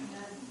to me.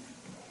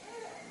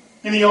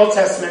 In the Old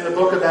Testament, the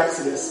book of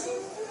Exodus,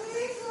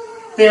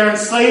 they are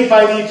enslaved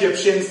by the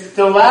Egyptians.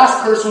 The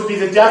last curse would be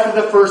the death of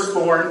the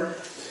firstborn.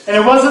 And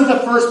it wasn't the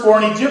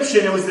firstborn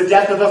Egyptian, it was the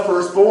death of the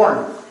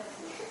firstborn.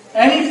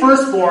 Any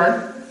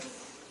firstborn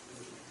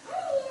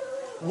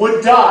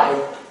would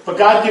die, but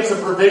God gives a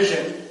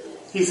provision.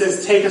 He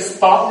says, take a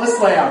spotless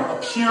lamb,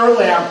 a pure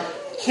lamb,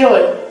 kill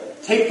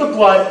it, take the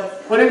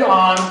blood, put it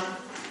on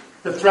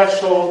the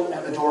threshold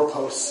and the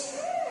doorposts.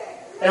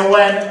 And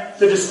when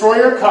the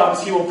destroyer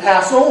comes, he will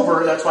pass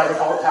over. That's why they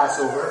call it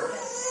Passover.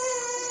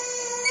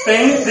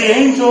 The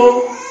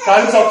angel,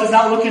 God himself, does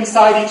not look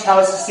inside each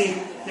house to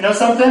see,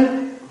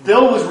 something?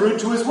 Bill was rude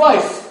to his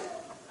wife.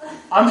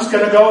 I'm just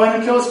going to go in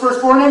and kill his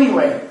firstborn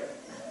anyway.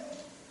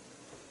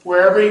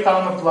 Wherever he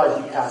found the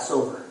blood, he'd pass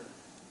over.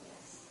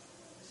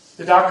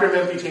 The doctrine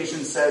of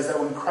imputation says that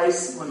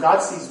when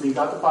God sees me,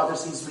 God the Father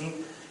sees me,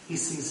 he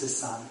sees his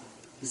Son.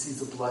 He sees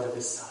the blood of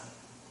his Son.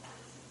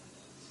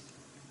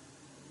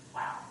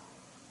 Wow.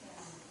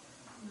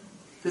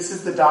 This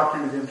is the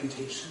doctrine of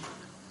imputation.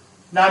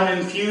 Not an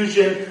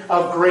infusion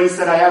of grace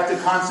that I have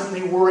to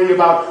constantly worry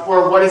about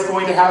or what is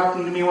going to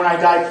happen to me when I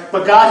die.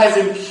 But God has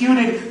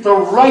imputed the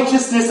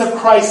righteousness of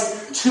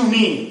Christ to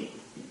me.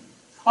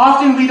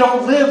 Often we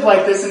don't live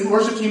like this, and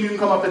worship team, you can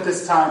come up at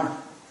this time.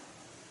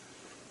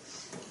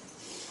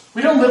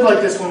 We don't live like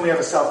this when we have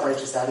a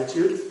self-righteous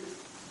attitude.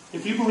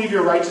 If you believe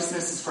your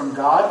righteousness is from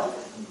God,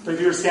 but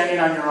if you're standing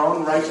on your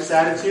own righteous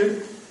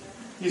attitude,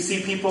 you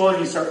see people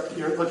and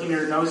you're looking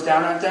your nose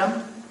down at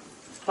them.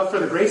 But for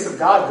the grace of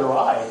God go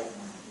I.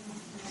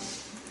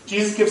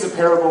 Jesus gives a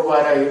parable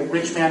about a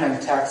rich man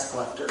and a tax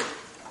collector.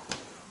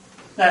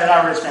 No,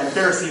 not a rich man, a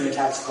Pharisee and a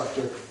tax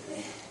collector.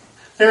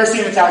 Pharisee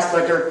and a tax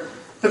collector.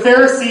 The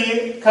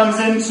Pharisee comes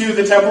into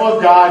the temple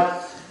of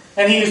God,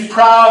 and he is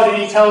proud,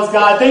 and he tells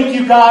God, thank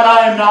you, God,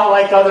 I am not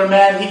like other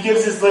men. He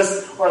gives his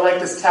list, or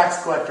like this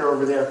tax collector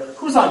over there.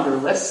 Who's on your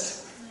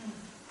list?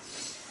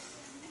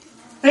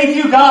 Thank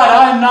you, God,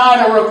 I'm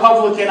not a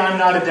Republican, I'm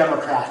not a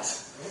Democrat.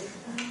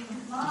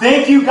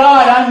 Thank you,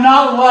 God, I'm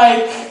not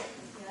like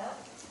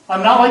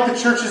the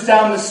churches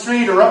down the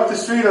street or up the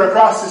street or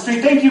across the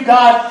street. Thank you,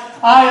 God,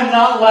 I'm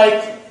not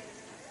like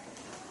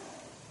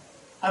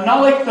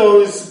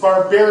those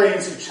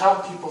barbarians who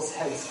chop people's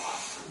heads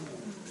off.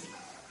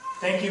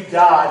 Thank you,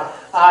 God,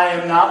 I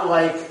am not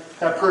like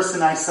that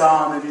person I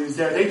saw on the news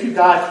there. Thank you,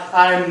 God,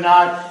 I am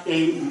not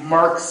a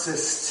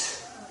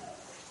Marxist.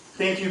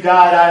 Thank you,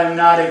 God, I am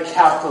not a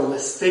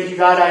capitalist. Thank you,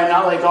 God, I am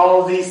not like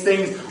all of these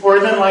things or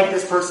even like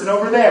this person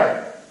over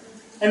there.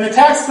 And the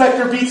tax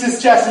collector beats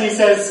his chest and he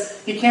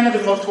says, he can't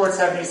even look towards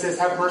heaven. He says,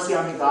 have mercy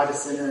on me, God, a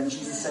sinner. And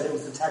Jesus said it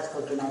was the tax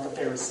collector, not the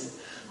Pharisee,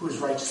 who is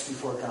righteous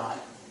before God.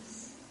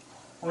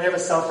 When we have a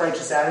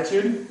self-righteous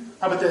attitude,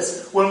 how about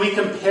this? When we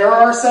compare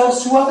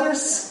ourselves to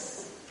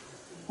others,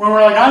 when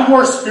we're like, I'm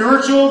more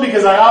spiritual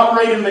because I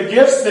operate in the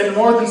gifts than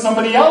more than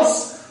somebody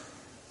else,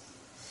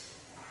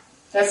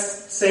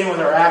 that's the same with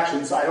our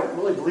actions. I don't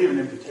really believe in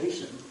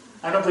imputation.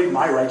 I don't believe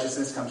my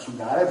righteousness comes from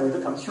God. I believe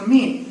it comes from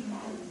me.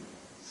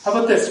 How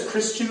about this?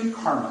 Christian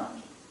karma.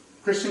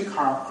 Christian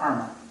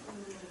karma.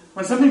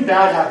 When something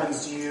bad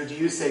happens to you, do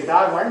you say,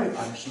 God, why are you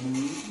punishing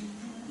me?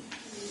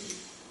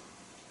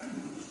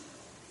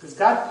 Does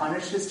God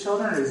punish his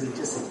children, or does he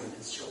discipline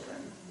his children?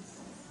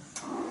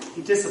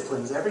 He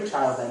disciplines every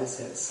child that is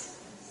his.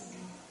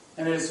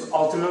 And it is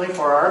ultimately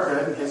for our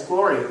good and his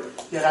glory.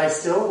 Yet I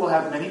still will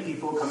have many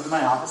people come to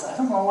my office. I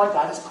don't know why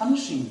God is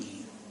punishing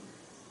me.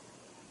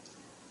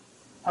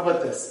 How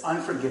about this?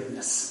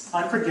 Unforgiveness.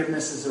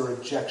 Unforgiveness is a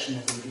rejection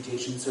of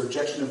imputation. It's a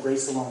rejection of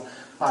grace alone,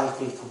 by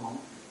faith alone.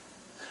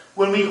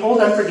 When we hold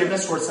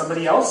unforgiveness towards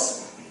somebody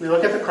else, we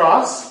look at the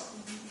cross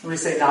and we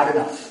say, not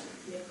enough.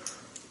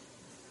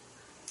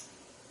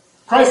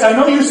 Christ, I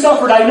know you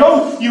suffered. I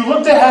know you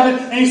looked to heaven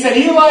and you said,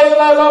 Eli,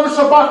 Eli, lama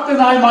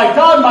sabachthani, my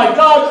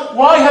God,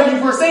 why have you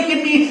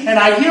forsaken me? And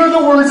I hear the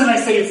words and I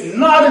say, it's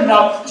not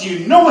enough. Do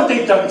you know what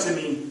they've done to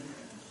me?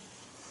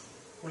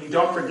 When you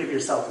don't forgive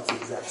yourself, it's the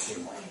exact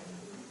same way.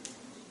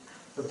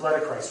 The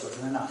blood of Christ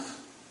wasn't enough.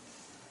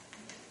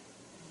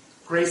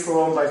 Grace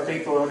alone by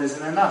faith alone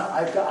isn't enough.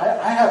 I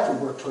have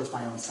to work towards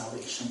my own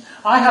salvation.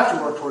 I have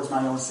to work towards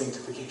my own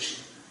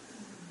sanctification.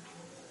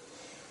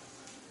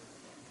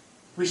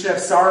 We should have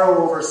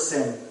sorrow over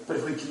sin, but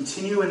if we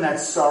continue in that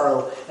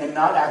sorrow and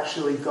not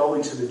actually go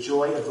into the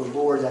joy of the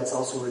Lord, that's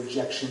also a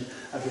rejection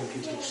of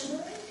imputation.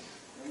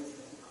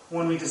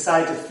 When we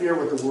decide to fear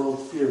what the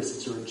world fears,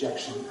 it's a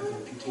rejection of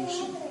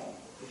imputation.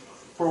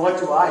 For what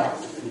do I have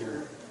to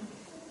fear?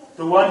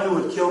 The one who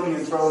would kill me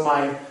and throw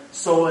my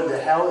soul into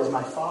hell is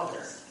my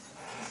Father,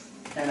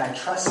 and I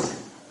trust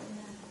him.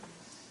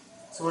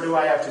 So what do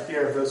I have to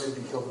fear of those who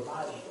can kill the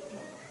body?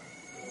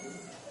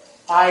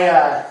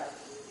 I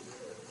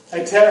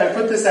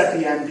put this at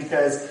the end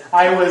because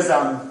I was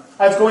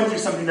going through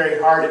something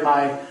very hard in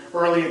my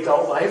early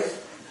adult life.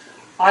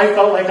 I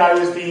felt like I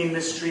was being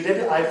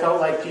mistreated. I felt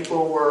like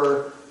people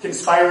were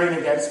conspiring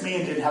against me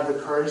and didn't have the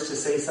courage to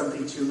say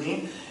something to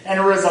me. And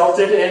it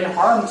resulted in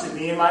harm to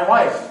me and my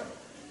wife.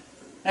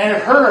 And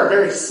it hurt our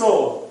very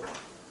soul.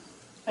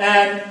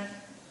 And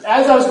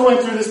as I was going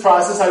through this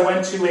process, I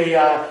went to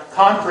a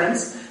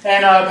conference,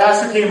 and a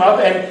pastor came up,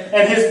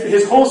 and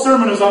his whole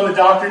sermon was on the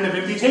doctrine of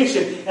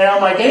imputation. And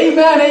I'm like,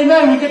 amen,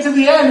 amen. We get to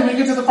the end, and we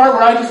get to the part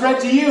where I just read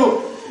to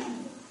you.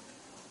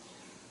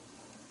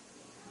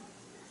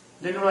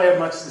 Didn't really have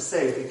much to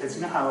say, because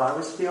you know how I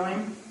was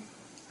feeling?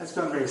 I was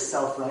feeling very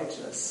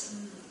self-righteous.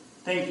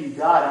 Thank you,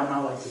 God, I'm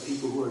not like the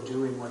people who are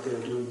doing what they're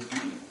doing to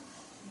me.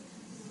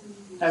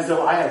 As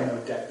though I had no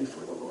debt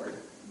before the Lord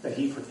that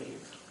he forgave.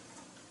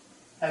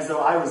 As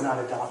though I was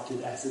not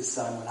adopted as his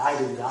son when I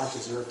did not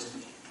deserve to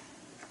be.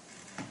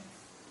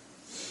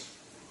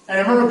 And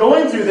I remember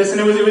going through this, and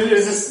it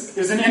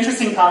was an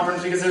interesting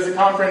conference, because it was a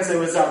conference that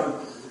was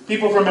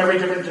people from every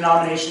different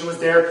denomination was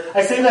there.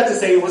 I say that to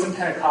say it wasn't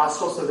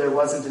Pentecostal, so there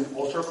wasn't an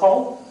altar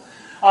call.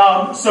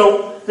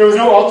 So there was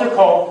no altar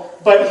call,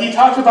 but he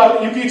talked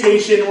about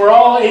imputation. We're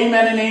all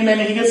amen and amen,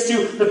 and he gets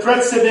to the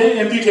threats of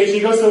imputation. He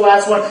goes to the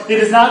last one.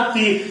 It is not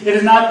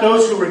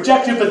those who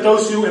reject it, but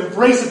those who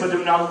embrace it, but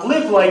do not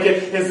live like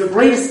it, is the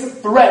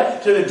greatest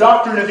threat to the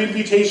doctrine of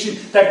imputation,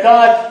 that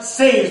God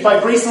saves by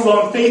grace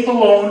alone, faith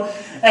alone.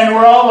 And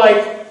we're all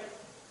like,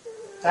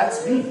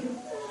 that's me.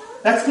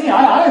 That's me.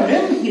 I am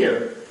in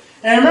here.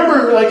 And I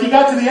remember, he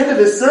got to the end of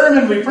this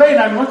sermon, we prayed,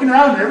 and I'm looking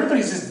around, and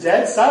everybody's just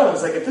dead silent.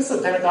 It's like, if this is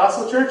a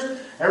Pentecostal church,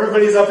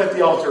 everybody's up at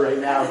the altar right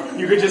now.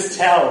 You could just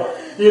tell.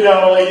 You're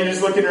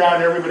just looking around,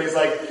 and everybody's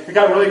like, it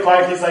got really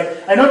quiet. He's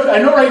like, I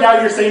know right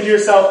now you're saying to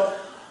yourself,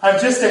 I'm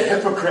just a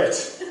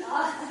hypocrite.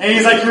 And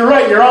he's like, you're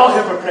right, you're all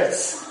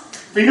hypocrites.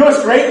 But you know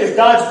what's great is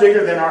God's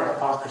bigger than our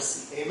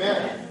hypocrisy.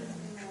 Amen.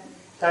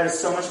 God is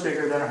so much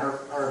bigger than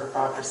our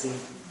hypocrisy.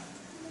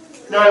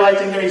 I liked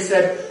to hear he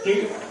said,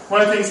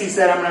 one of the things he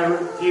said, I'm going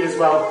to repeat as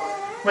well.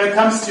 When it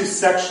comes to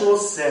sexual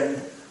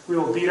sin, we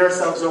will beat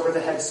ourselves over the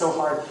head so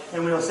hard,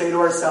 and we will say to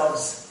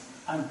ourselves,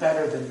 I'm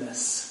better than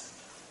this.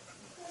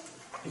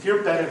 If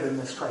you're better than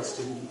this, Christ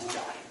didn't need to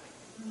die.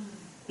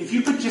 If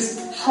you could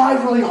just try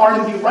really hard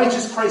and be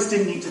righteous, Christ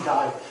didn't need to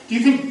die. Do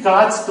you think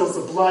God spills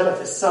the blood of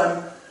his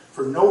Son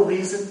for no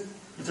reason?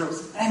 If there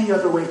was any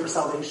other way for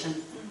salvation?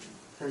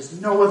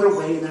 There's no other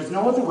way, and there's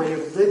no other way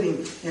of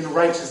living in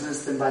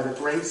righteousness than by the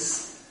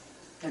grace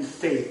and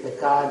faith that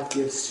God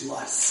gives to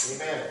us.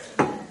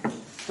 Amen.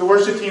 The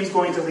worship team's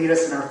going to lead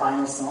us in our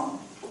final song.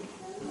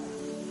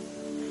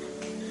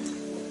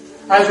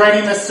 I was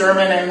writing this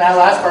sermon, and that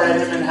last part I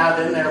didn't even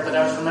have in there, but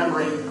I was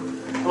remembering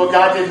what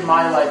God did in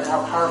my life and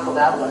how powerful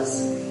that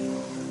was.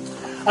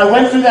 I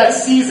went through that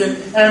season,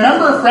 and I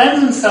remember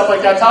friends and stuff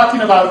like that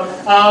talking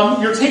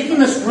about, you're taking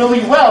this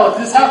really well. If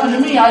this happened to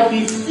me, I'd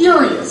be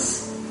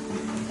furious.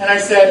 And I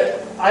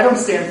said, I don't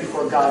stand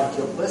before God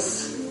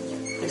guiltless,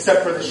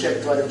 except for the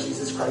shed blood of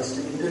Jesus Christ,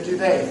 and neither do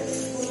they.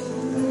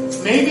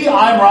 Maybe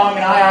I'm wrong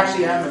and I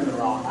actually am in the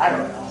wrong. I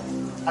don't know.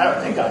 I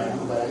don't think I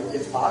am, but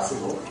it's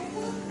possible.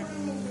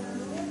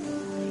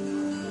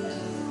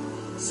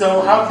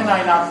 So how can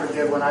I not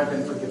forgive when I've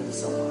been forgiven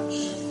so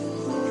much?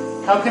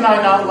 How can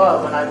I not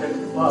love when I've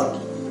been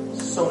loved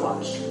so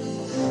much?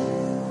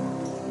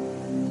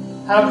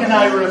 How can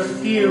I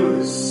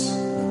refuse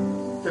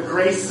the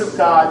grace of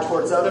God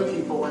towards other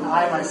people when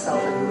I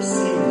myself have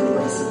received the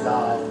grace of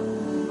God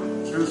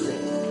through faith?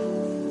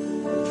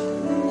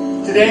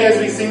 Today, as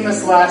we sing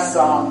this last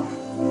song,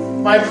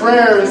 my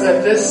prayer is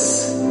that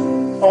this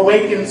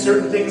awakens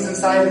certain things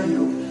inside of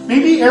you.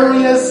 Maybe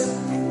areas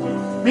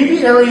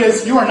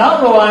you are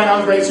not relying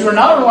on grace, you are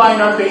not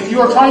relying on faith,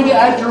 you are trying to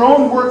add your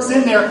own works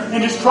in there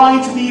and just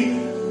trying to be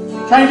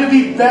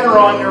better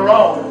on your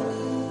own.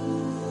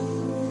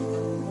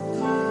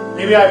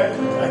 Maybe I've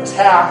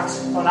attacked,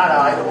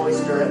 the Holy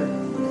Spirit,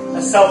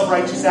 a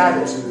self-righteous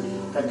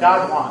attitude that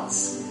God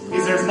wants.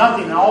 Because there's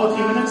nothing in all of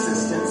human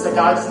existence that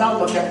God does not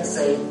look at and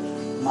say,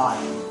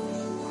 mine.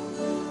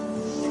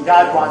 And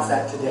God wants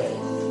that today.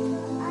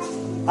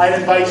 I'd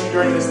invite you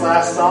during this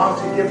last song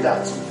to give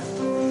that to Him.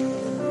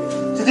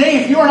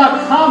 Today, if you are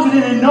not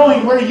confident in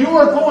knowing where you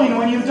are going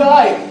when you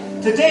die,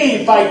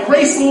 today, by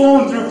grace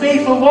alone, through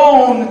faith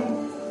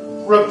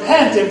alone,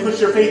 repent and put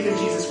your faith in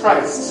Jesus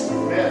Christ.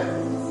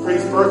 Amen. For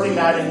He's birthing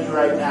that in you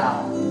right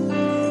now.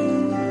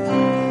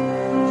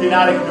 Do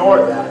not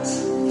ignore that.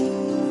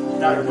 Do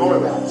not ignore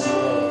that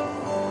today.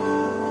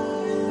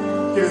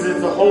 Because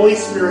if the Holy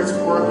Spirit's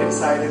work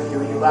inside of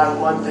you, you lack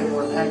one thing,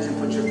 repent and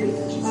put your faith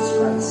in Jesus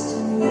Christ.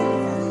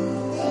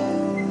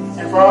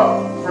 And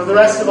for the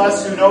rest of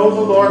us who know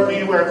the Lord,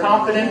 we're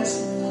confident.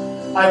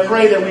 I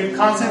pray that we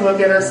constantly look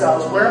at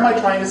ourselves. Where am I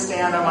trying to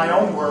stand on my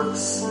own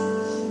works?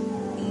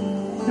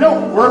 You know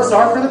what works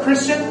are for the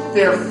Christian?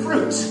 They are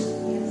fruit.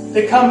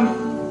 They come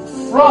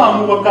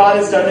from what God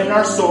has done in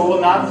our soul,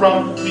 not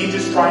from me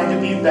just trying to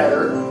be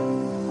better.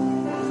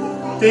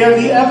 They are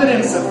the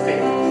evidence of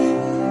faith.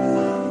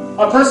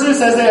 A person who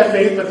says they have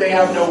faith but they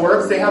have no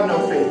works, they have no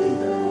faith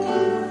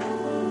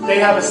either. They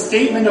have a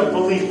statement of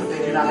belief but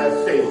they do not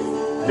have faith.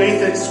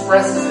 Faith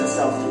expresses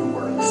itself through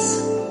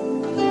works.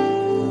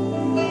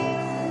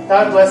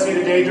 God bless you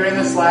today during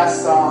this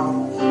last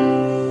song.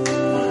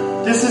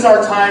 This is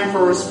our time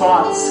for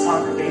response,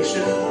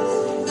 congregation.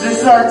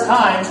 This is our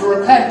time to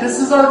repent. This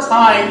is our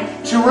time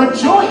to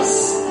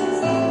rejoice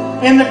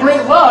in the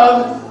great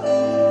love,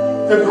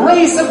 the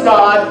grace of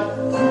God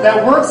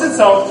that works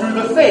itself through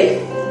the faith,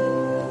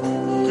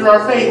 through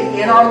our faith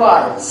in our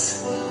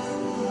lives.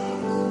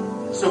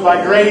 So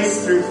by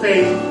grace, through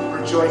faith,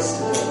 rejoice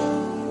today.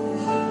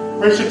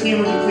 Worship team,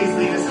 would you please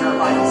lead us in our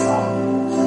final song?